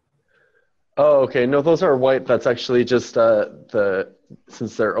 Oh, okay. No, those are white. That's actually just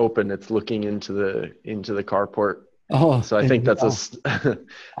since they're open, it's looking into the carport. Oh, so I think that's I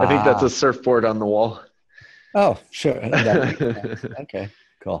think that's a surfboard on the wall. Oh, sure. That makes sense. Okay,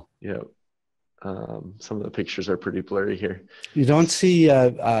 cool. Yeah. Some of the pictures are pretty blurry here. You don't see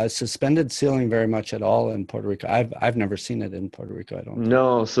suspended ceiling very much at all in Puerto Rico. I've never seen it in Puerto Rico. I don't.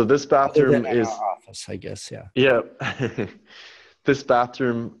 No. So this bathroom is office, I guess. Yeah. Yeah. This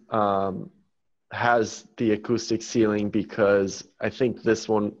bathroom has the acoustic ceiling because I think this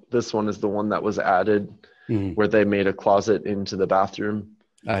one is the one that was added where they made a closet into the bathroom.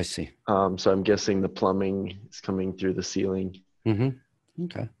 I see. So I'm guessing the plumbing is coming through the ceiling. Mm-hmm.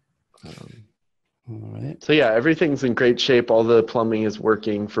 Okay. All right. So yeah, everything's in great shape. All the plumbing is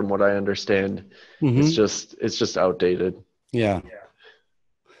working from what I understand. It's just outdated. Yeah.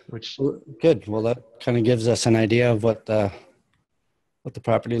 Which good. Well, that kind of gives us an idea of what the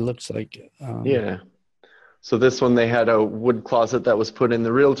property looks like. Yeah. So this one, they had a wood closet that was put in.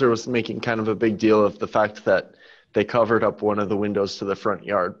 The realtor was making kind of a big deal of the fact that they covered up one of the windows to the front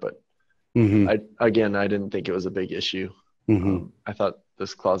yard, but I didn't think it was a big issue. I thought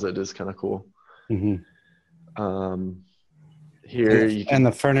this closet is kind of cool. Here and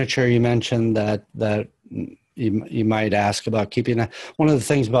the furniture you mentioned that you might ask about keeping that. One of the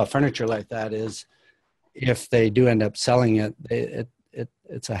things about furniture like that is if they do end up selling it,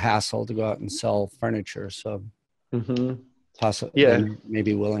 it's a hassle to go out and sell furniture. So possibly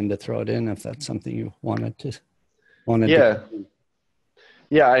maybe willing to throw it in if that's something you wanted to.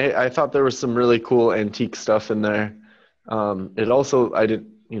 Yeah, I thought there was some really cool antique stuff in there. It also, I didn't,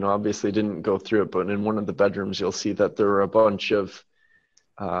 obviously didn't go through it, but in one of the bedrooms, you'll see that there were a bunch of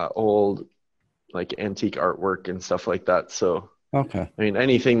old, like antique artwork and stuff like that. So, okay. I mean,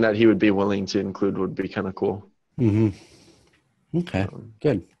 anything that he would be willing to include would be kind of cool. Okay,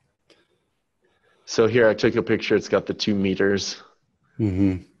 good. So here I took a picture. It's got the 2 meters.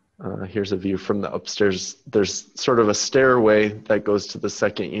 Here's a view from the upstairs. There's sort of a stairway that goes to the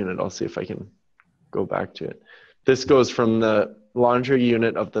second unit. I'll see if I can go back to it. This goes from the laundry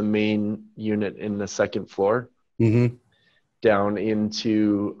unit of the main unit in the second floor down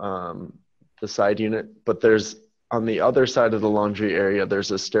into the side unit. But there's, on the other side of the laundry area,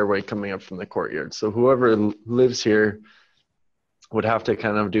 there's a stairway coming up from the courtyard. So whoever lives here would have to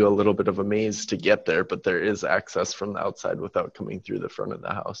kind of do a little bit of a maze to get there, but there is access from the outside without coming through the front of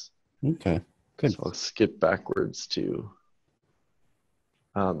the house. Okay, good. So I'll skip backwards to,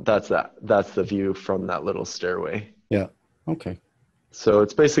 that's the view from that little stairway. Yeah, okay. So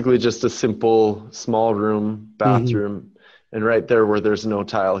it's basically just a simple small room, bathroom, and right there where there's no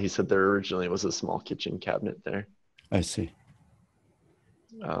tile, he said there originally was a small kitchen cabinet there. I see.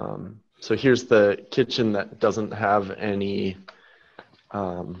 So here's the kitchen that doesn't have any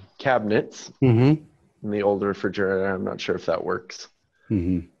cabinets in the old refrigerator. I'm not sure if that works.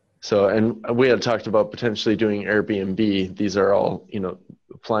 So, and we had talked about potentially doing Airbnb. These are all,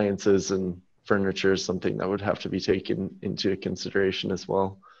 appliances and furniture, something that would have to be taken into consideration as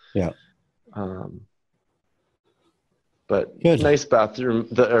well. Yeah. But good. Nice bathroom,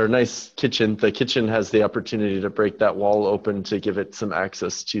 or nice kitchen. The kitchen has the opportunity to break that wall open to give it some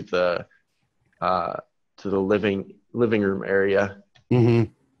access to the living room area. Let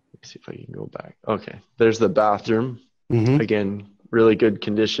me see if I can go back. Okay, there's the bathroom. Again, really good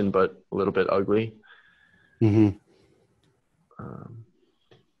condition, but a little bit ugly.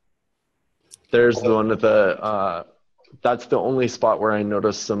 There's the one with the, that's the only spot where I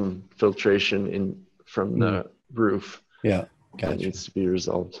noticed some filtration from the roof. Yeah, that needs to be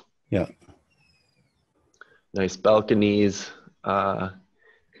resolved. Yeah. Nice balconies.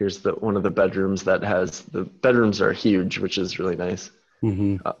 Here's one of the bedrooms that has, the bedrooms are huge, which is really nice.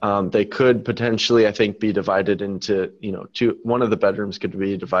 They could potentially, I think, be divided into, two. One of the bedrooms could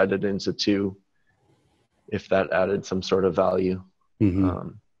be divided into 2 if that added some sort of value.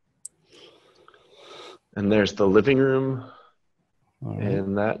 And there's the living room.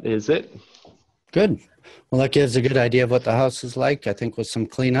 And that is it. Good. Well, that gives a good idea of what the house is like. I think with some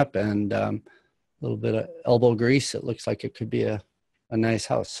cleanup and a little bit of elbow grease, it looks like it could be a nice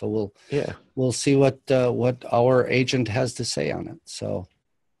house. So we'll see what our agent has to say on it. So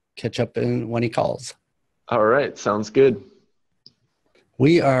catch up when he calls. All right. Sounds good.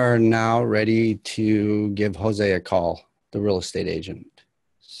 We are now ready to give Jose a call, the real estate agent.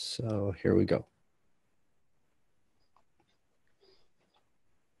 So here we go.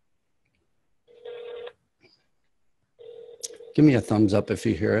 Give me a thumbs up if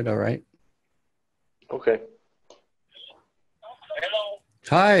you hear it, all right? Okay. Hello.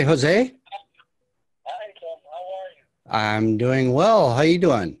 Hi, Jose. Hi, Tom. How are you? I'm doing well. How you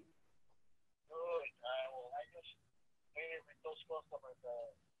doing? Good. Well, I just waited with those customers.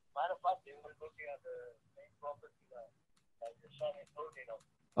 Matter of fact, they were looking at the same property that your son is looking at.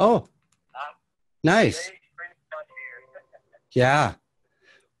 Oh, nice. Very pretty fun here. Yeah.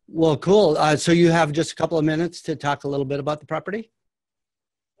 Well, cool. So you have just a couple of minutes to talk a little bit about the property?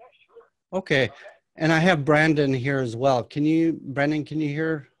 Yeah, sure. Okay. And I have Brandon here as well. Brandon, can you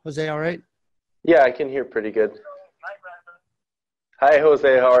hear Jose all right? Yeah, I can hear pretty good. Hi, Brandon. Hi,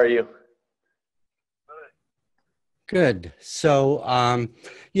 Jose. How are you? Good. Good. So,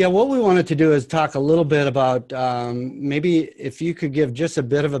 yeah, what we wanted to do is talk a little bit about maybe if you could give just a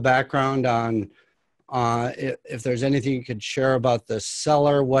bit of a background on if there's anything you could share about the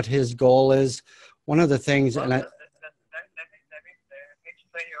seller, what his goal is. One of the things, Well, and let me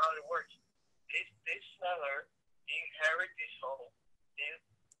explain you how it works. This seller inherited this home.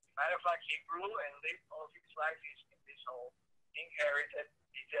 Matter of fact, he grew and lived all his life in this home. Inherited,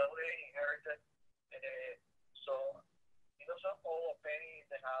 inherited. So he doesn't owe a penny in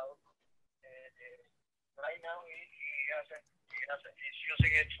the house. Right now he's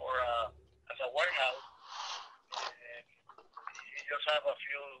using it for as a warehouse. And he just have a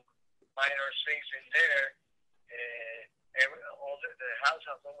few minor things in there. The house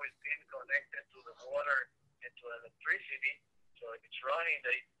has always been connected to the water and to electricity, so it's running.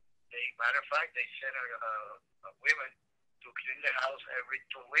 Matter of fact, they send a women to clean the house every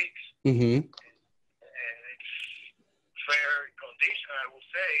 2 weeks. mm-hmm. And it's fair condition, I will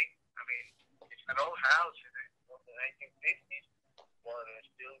say. I mean, it's an old house from the 1950s, but it's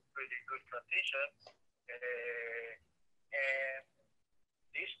still pretty good condition. And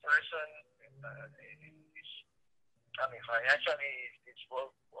this person financially it's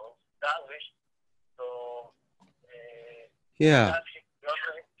well established. So Yeah.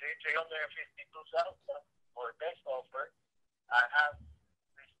 $352,000 for best offer. I have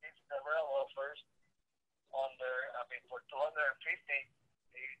received several offers for 250.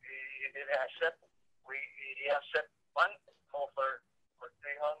 He didn't accept. He accept one offer for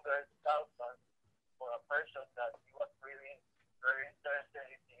 300,000 for a person that he was really very interested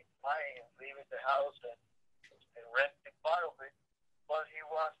in buying and leaving the house and renting part of it. But he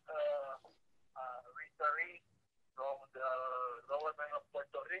was retiree from the government of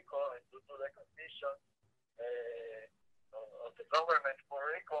Puerto Rico, and due to the condition of the government of Puerto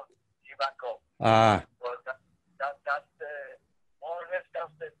Rico, he back up. Well, that's the more or less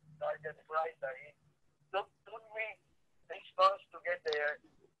that's the target price that he took me 6 months to get there,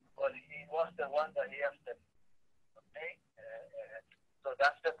 but he was the one that he accepted. Okay, so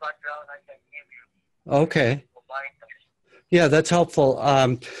that's the background I can give you. Okay. Yeah, that's helpful.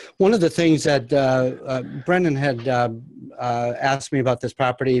 One of the things that Brendan had asked me about this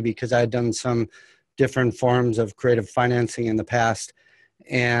property, because I had done some different forms of creative financing in the past,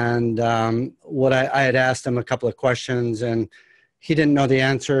 and what I had asked him a couple of questions, and he didn't know the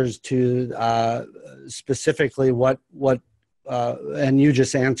answers to specifically what and you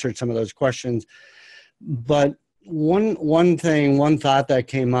just answered some of those questions. But one thought that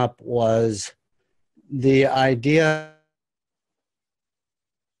came up was the idea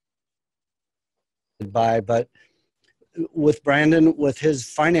but with Brandon, with his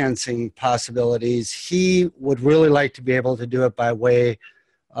financing possibilities, he would really like to be able to do it by way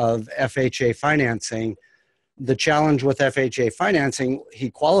of FHA financing. The challenge with FHA financing,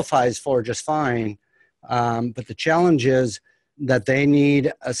 he qualifies for just fine, but the challenge is that they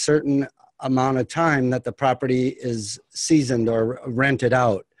need a certain amount of time that the property is seasoned or rented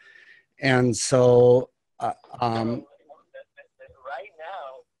out. And so right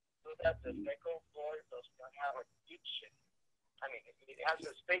now, so that the second floor does not have a kitchen. I mean, it has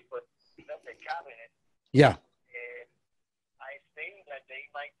a space, but not a cabinet. Yeah. And I think that they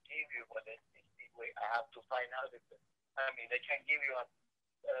might give you, but I have to find out. I mean, they can give you a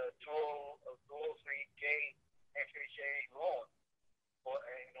 203K FHA loan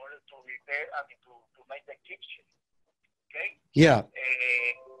in order to repair. I mean, to make the kitchen. Okay. Yeah.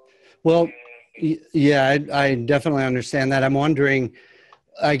 Well. Yeah, I definitely understand that. I'm wondering,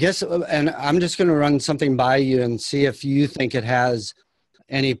 I guess, and I'm just going to run something by you and see if you think it has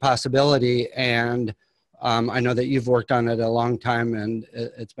any possibility. And I know that you've worked on it a long time, and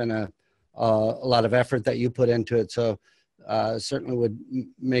it's been a lot of effort that you put into it. So certainly would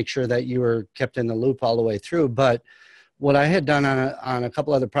make sure that you were kept in the loop all the way through. But what I had done on a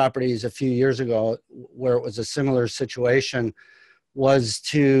couple other properties a few years ago, where it was a similar situation, was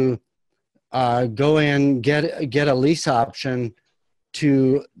to go in, get a lease option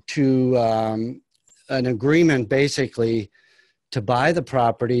to an agreement basically to buy the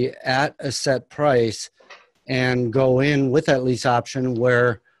property at a set price, and go in with that lease option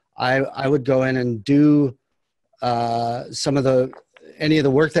where I would go in and do any of the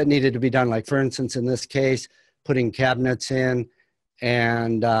work that needed to be done. Like for instance, in this case, putting cabinets in,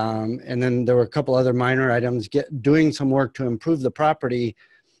 and then there were a couple other minor items, doing some work to improve the property,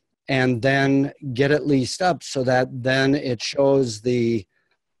 and then get it leased up so that then it shows it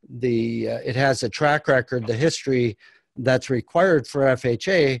has a track record, the history that's required for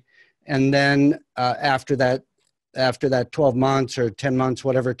FHA. And then after that 12 months or 10 months,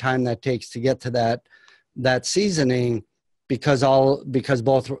 whatever time that takes to get to that seasoning, because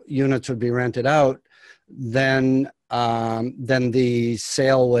both units would be rented out, then the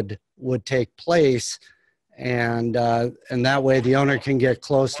sale would take place, and that way the owner can get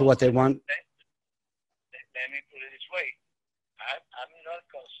close to what they want. Let me put it this way: I'm not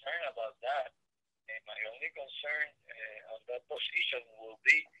concerned about that. And my only concern on that position will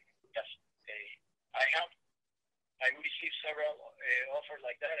be that I received several offers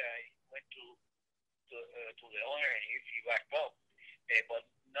like that. I went to the owner and he backed up, but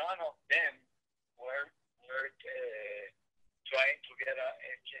none of them were trying to get a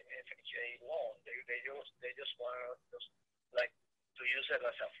FHA loan. They just want like to use it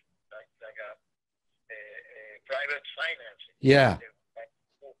as a private financing. Yeah.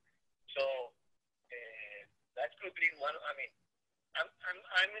 So that could be one. I mean, I'm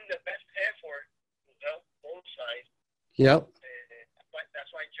in the best effort to help both sides. Yep.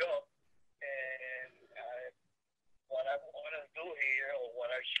 That's my job. And what I want to do here, or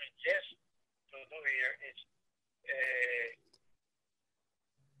what I suggest to do here, is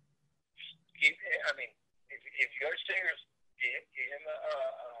if you're serious, give him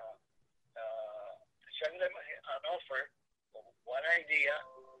send them an offer of one idea,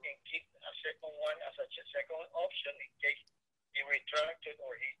 and keep a second one as a second option in case he retracted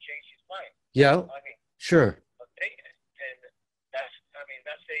or he changed his mind. Yeah. I mean, sure. Okay, and that's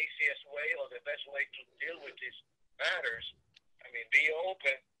the easiest way or the best way to deal with these matters. I mean, be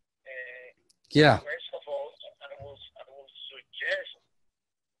open. Yeah. First of all, I will suggest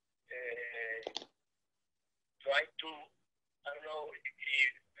try to, I don't know,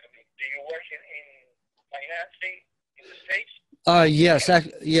 do you work in financing in the States? Yes.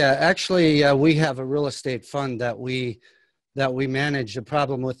 Actually, we have a real estate fund that we manage. The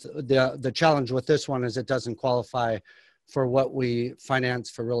problem with the challenge with this one is it doesn't qualify for what we finance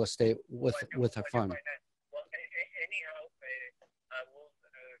for real estate with a fund. Well, anyhow, I will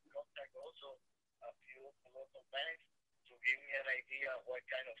contact also a few local banks to give me an idea of what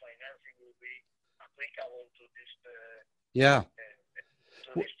kind of financing will be applicable to this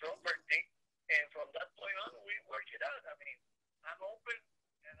this property, and from that point on, we work it out. I mean, I'm open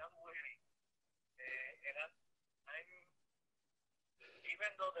and I'm willing, and I'm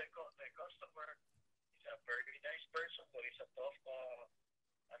even though the customer is a very nice person, but he's a tough,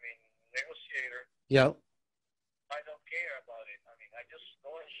 negotiator. Yeah. I don't care about it. I mean, I just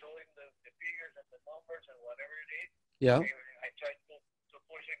go and show him the figures and the numbers and whatever it is. Yeah. I try to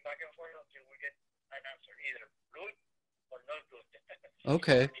push it back and forth until we get an answer, either good or not good.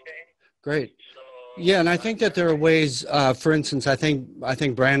 Okay. Okay? Great. So, Yeah, and I think that there are ways. For instance, I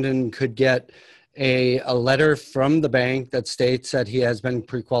think Brandon could get a letter from the bank that states that he has been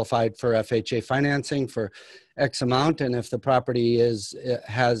pre-qualified for FHA financing for X amount, and if the property has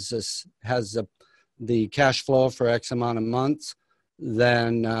the cash flow for X amount of months,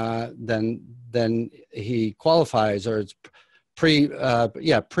 then he qualifies, or it's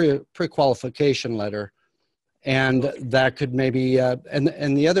pre-qualification letter. And that could maybe,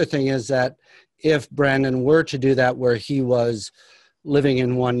 and the other thing is that if Brandon were to do that, where he was living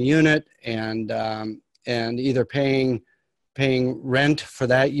in one unit and either paying rent for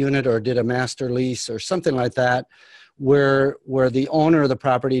that unit or did a master lease or something like that, where the owner of the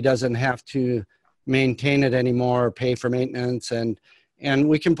property doesn't have to maintain it anymore or pay for maintenance, and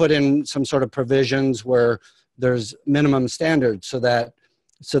we can put in some sort of provisions where there's minimum standards so that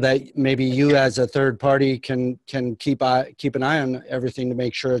maybe you as a third party can keep an eye on everything to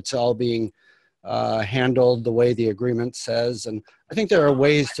make sure it's all being handled the way the agreement says. And I think there are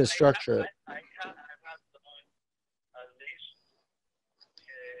ways to structure it. I have done at least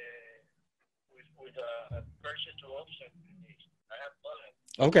with a purchase to option. I have done it.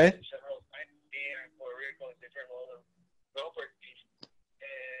 Okay. Several times here in Puerto Rico and different other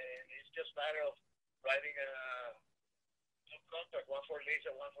one for lease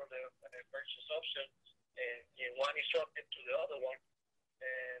and one for the purchase option, and one is subject to the other one,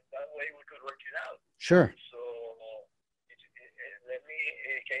 and that way we could work it out. Sure. So let me,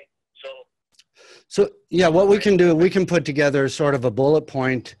 okay, So yeah, what we can do, we can put together sort of a bullet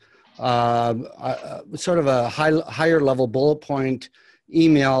point, sort of a higher level bullet point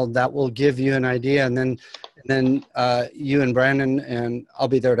email that will give you an idea, and then you and Brandon, and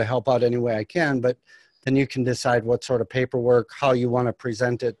I'll be there to help out any way I can, but then you can decide what sort of paperwork, how you want to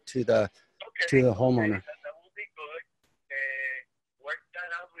present it to the homeowner. Okay, that will be good. Work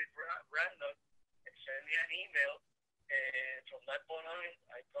that out with Brandon and send me an email, and from that point on,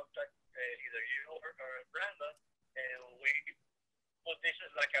 I contact either you or Brandon, and we put this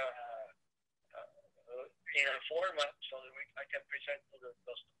as like in a format so that I can present to the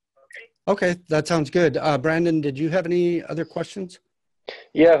customer. Okay. Okay, that sounds good. Brandon, did you have any other questions?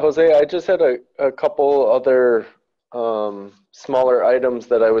 Yeah, Jose, I just had a couple other smaller items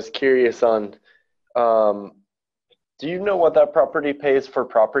that I was curious on. Do you know what that property pays for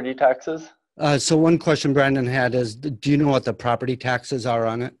property taxes? So one question Brandon had is, do you know what the property taxes are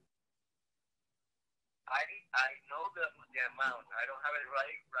on it? I know the amount. I don't have it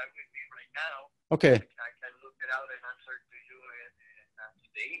right with me right now. Okay. I can look it out and answer to you in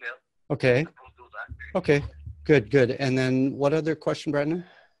the email. Okay. We'll do that. Okay. Good. And then what other question, Brandon?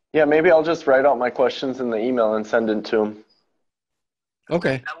 Yeah, maybe I'll just write out my questions in the email and send it to him.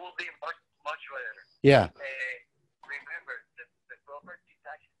 Okay. That will be much better. Yeah. Remember, the property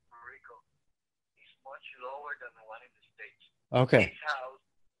tax in Puerto Rico is much lower than the one in the States. Okay. This house,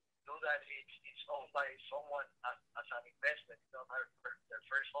 know that it's owned by someone as an investment, it's not their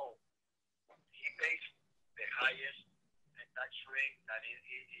first home. He pays the highest tax rate that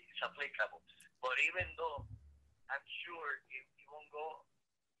is applicable. But even though I'm sure it won't go,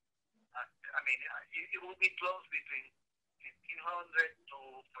 it will be close between $1,500 to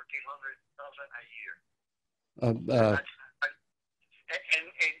 $1,400,000 a year. And as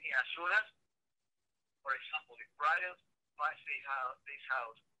soon as, for example, if Brian buys this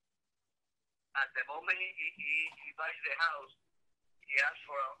house, at the moment he buys the house, he asks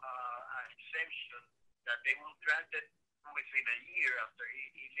for an exemption that they will grant it within a year after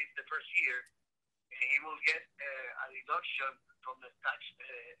he lives the first year, and he will get a deduction from the tax,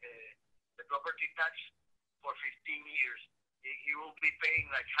 the property tax for 15 years. He will be paying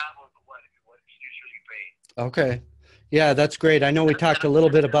like half of what he's usually paying. Okay. Yeah, that's great. I know we talked a little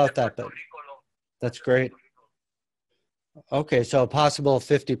bit about that, but that's great. Okay, so a possible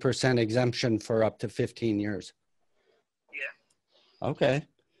 50% exemption for up to 15 years. Yeah. Okay,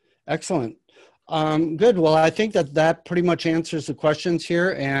 excellent. Good. Well, I think that pretty much answers the questions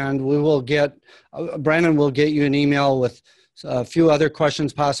here, and we will get, Brandon will get you an email with a few other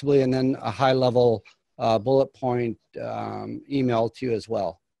questions possibly, and then a high-level bullet point email to you as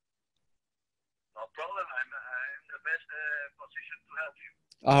well. No problem. I'm in the best position to help you.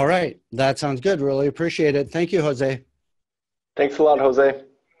 All right. That sounds good. Really appreciate it. Thank you, Jose. Thanks a lot, Jose. With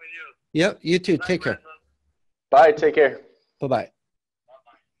you. Yep, you too. Take care. Bye. Take care. Bye-bye.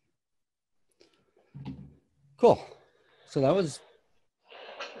 Cool. So that was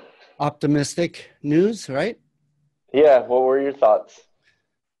optimistic news, right? Yeah. What were your thoughts?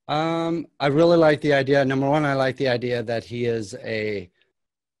 I really like the idea. Number one, I like the idea that he's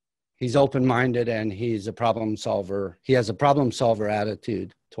open-minded and he's a problem solver. He has a problem solver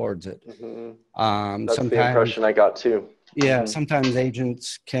attitude towards it. Mm-hmm. That's the impression I got too. Yeah. Mm-hmm. Sometimes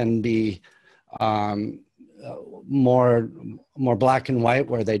agents can be more black and white,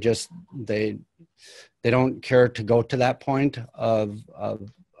 where they don't care to go to that point of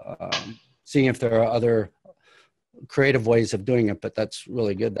seeing if there are other creative ways of doing it. But that's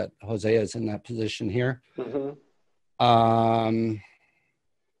really good that Jose is in that position here. Mm-hmm.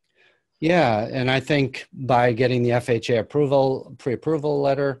 Yeah, and I think by getting the FHA pre-approval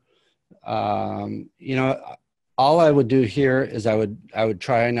letter, all I would do here is I would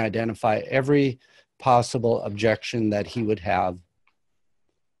try and identify every possible objection that he would have,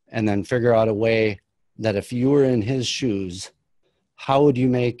 and then figure out a way that if you were in his shoes, how would you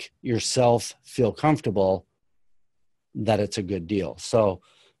make yourself feel comfortable that it's a good deal? So,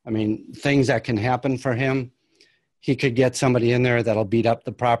 I mean, things that can happen for him, he could get somebody in there that'll beat up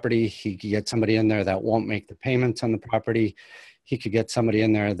the property. He could get somebody in there that won't make the payments on the property. He could get somebody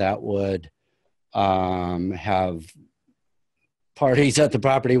in there that would have parties at the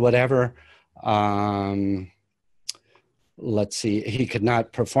property, whatever. Let's see, he could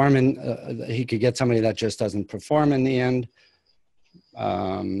not perform he could get somebody that just doesn't perform in the end.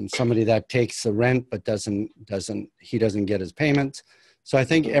 Somebody that takes the rent but doesn't get his payments. So I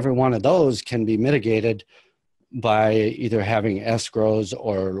think every one of those can be mitigated by either having escrows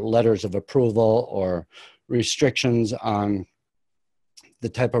or letters of approval or restrictions on the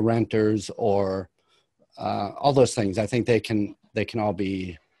type of renters or all those things. I think they can all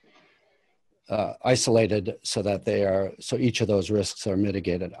be isolated so that so each of those risks are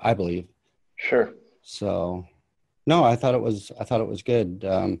mitigated, I believe. Sure. So, no, I thought it was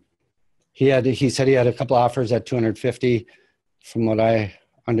good. He said he had a couple offers at 250 from what I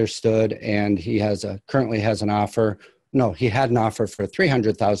understood, and he currently has an offer. No, he had an offer for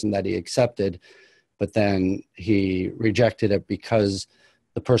 300,000 that he accepted, but then he rejected it because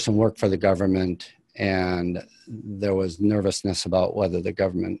the person worked for the government and there was nervousness about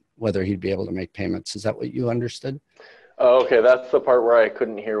whether he'd be able to make payments. Is that what you understood? Oh, okay. That's the part where I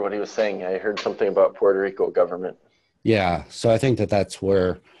couldn't hear what he was saying. I heard something about Puerto Rico government. Yeah. So I think that's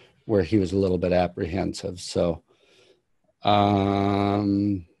where he was a little bit apprehensive. So,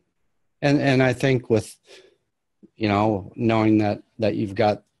 and I think with, knowing that you've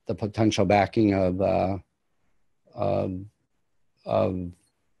got the potential backing of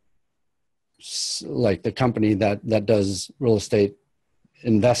like the company that does real estate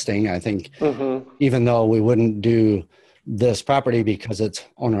investing, I think even though we wouldn't do this property because it's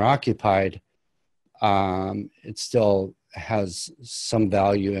owner occupied, it still has some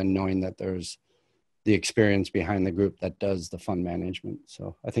value in knowing that there's the experience behind the group that does the fund management.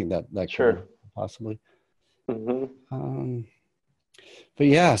 So I think that sure, possibly. But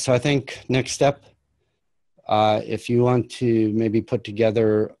yeah, so I think next step, if you want to maybe put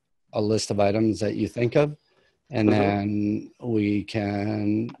together a list of items that you think of, and then we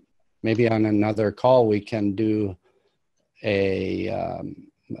can, maybe on another call, we can do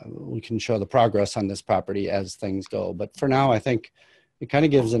we can show the progress on this property as things go. But for now, I think it kind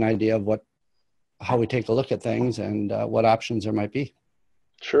of gives an idea of how we take a look at things and what options there might be.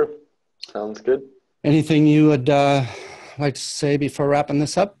 Sure. Sounds good. Anything you would like to say before wrapping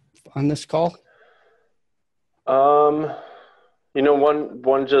this up on this call?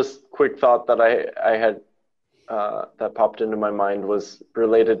 One just quick thought that I had that popped into my mind was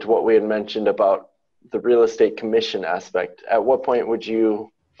related to what we had mentioned about the real estate commission aspect. At what point would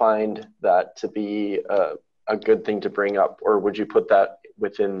you find that to be a good thing to bring up, or would you put that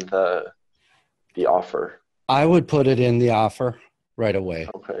within the offer? I would put it in the offer right away.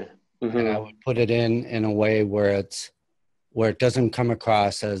 Okay. And I would put it in a way where it doesn't come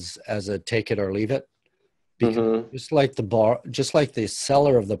across as a take it or leave it. Because just like the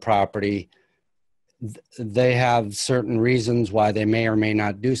seller of the property, they have certain reasons why they may or may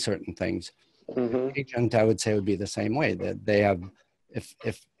not do certain things. The agent, I would say, would be the same way. That they have,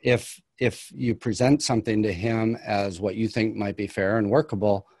 if you present something to him as what you think might be fair and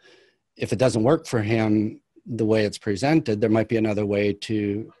workable, if it doesn't work for him the way it's presented, there might be another way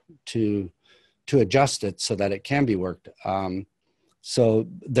to adjust it so that it can be worked. So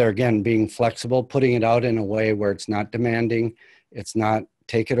they're, again, being flexible, putting it out in a way where it's not demanding, it's not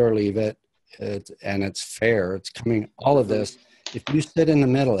take it or leave it, and it's fair. It's coming, all of this. If you sit in the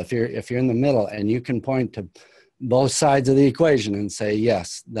middle, if you're in the middle and you can point to both sides of the equation and say,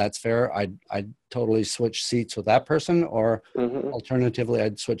 yes, that's fair, I'd totally switch seats with that person, or alternatively,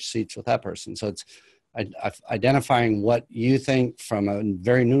 I'd switch seats with that person. So it's identifying what you think from a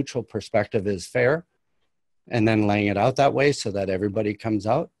very neutral perspective is fair, and then laying it out that way so that everybody comes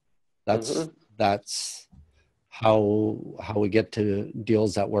out. That's how we get to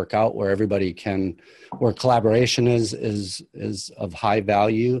deals that work out, where everybody where collaboration is of high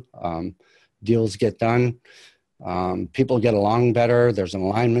value. Deals get done. People get along better. There's an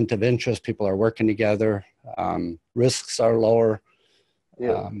alignment of interest. People are working together. Risks are lower.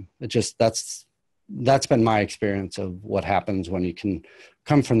 Yeah. That's been my experience of what happens when you can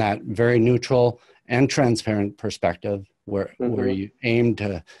come from that very neutral and transparent perspective, where you aim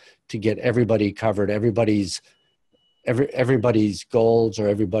to get everybody covered, everybody's goals, or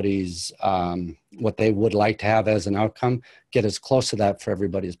everybody's what they would like to have as an outcome, get as close to that for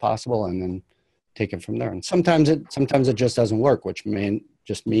everybody as possible, and then take it from there. And sometimes it just doesn't work, which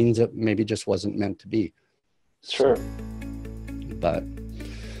just means it maybe just wasn't meant to be. Sure. But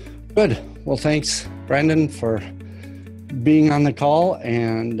good. Well, thanks, Brandon, for being on the call,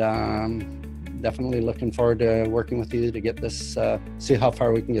 and definitely looking forward to working with you to get this, see how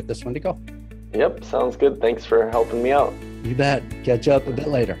far we can get this one to go. Yep, sounds good. Thanks for helping me out. You bet. Catch up a bit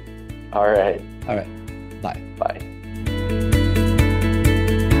later. All right. Bye. Bye.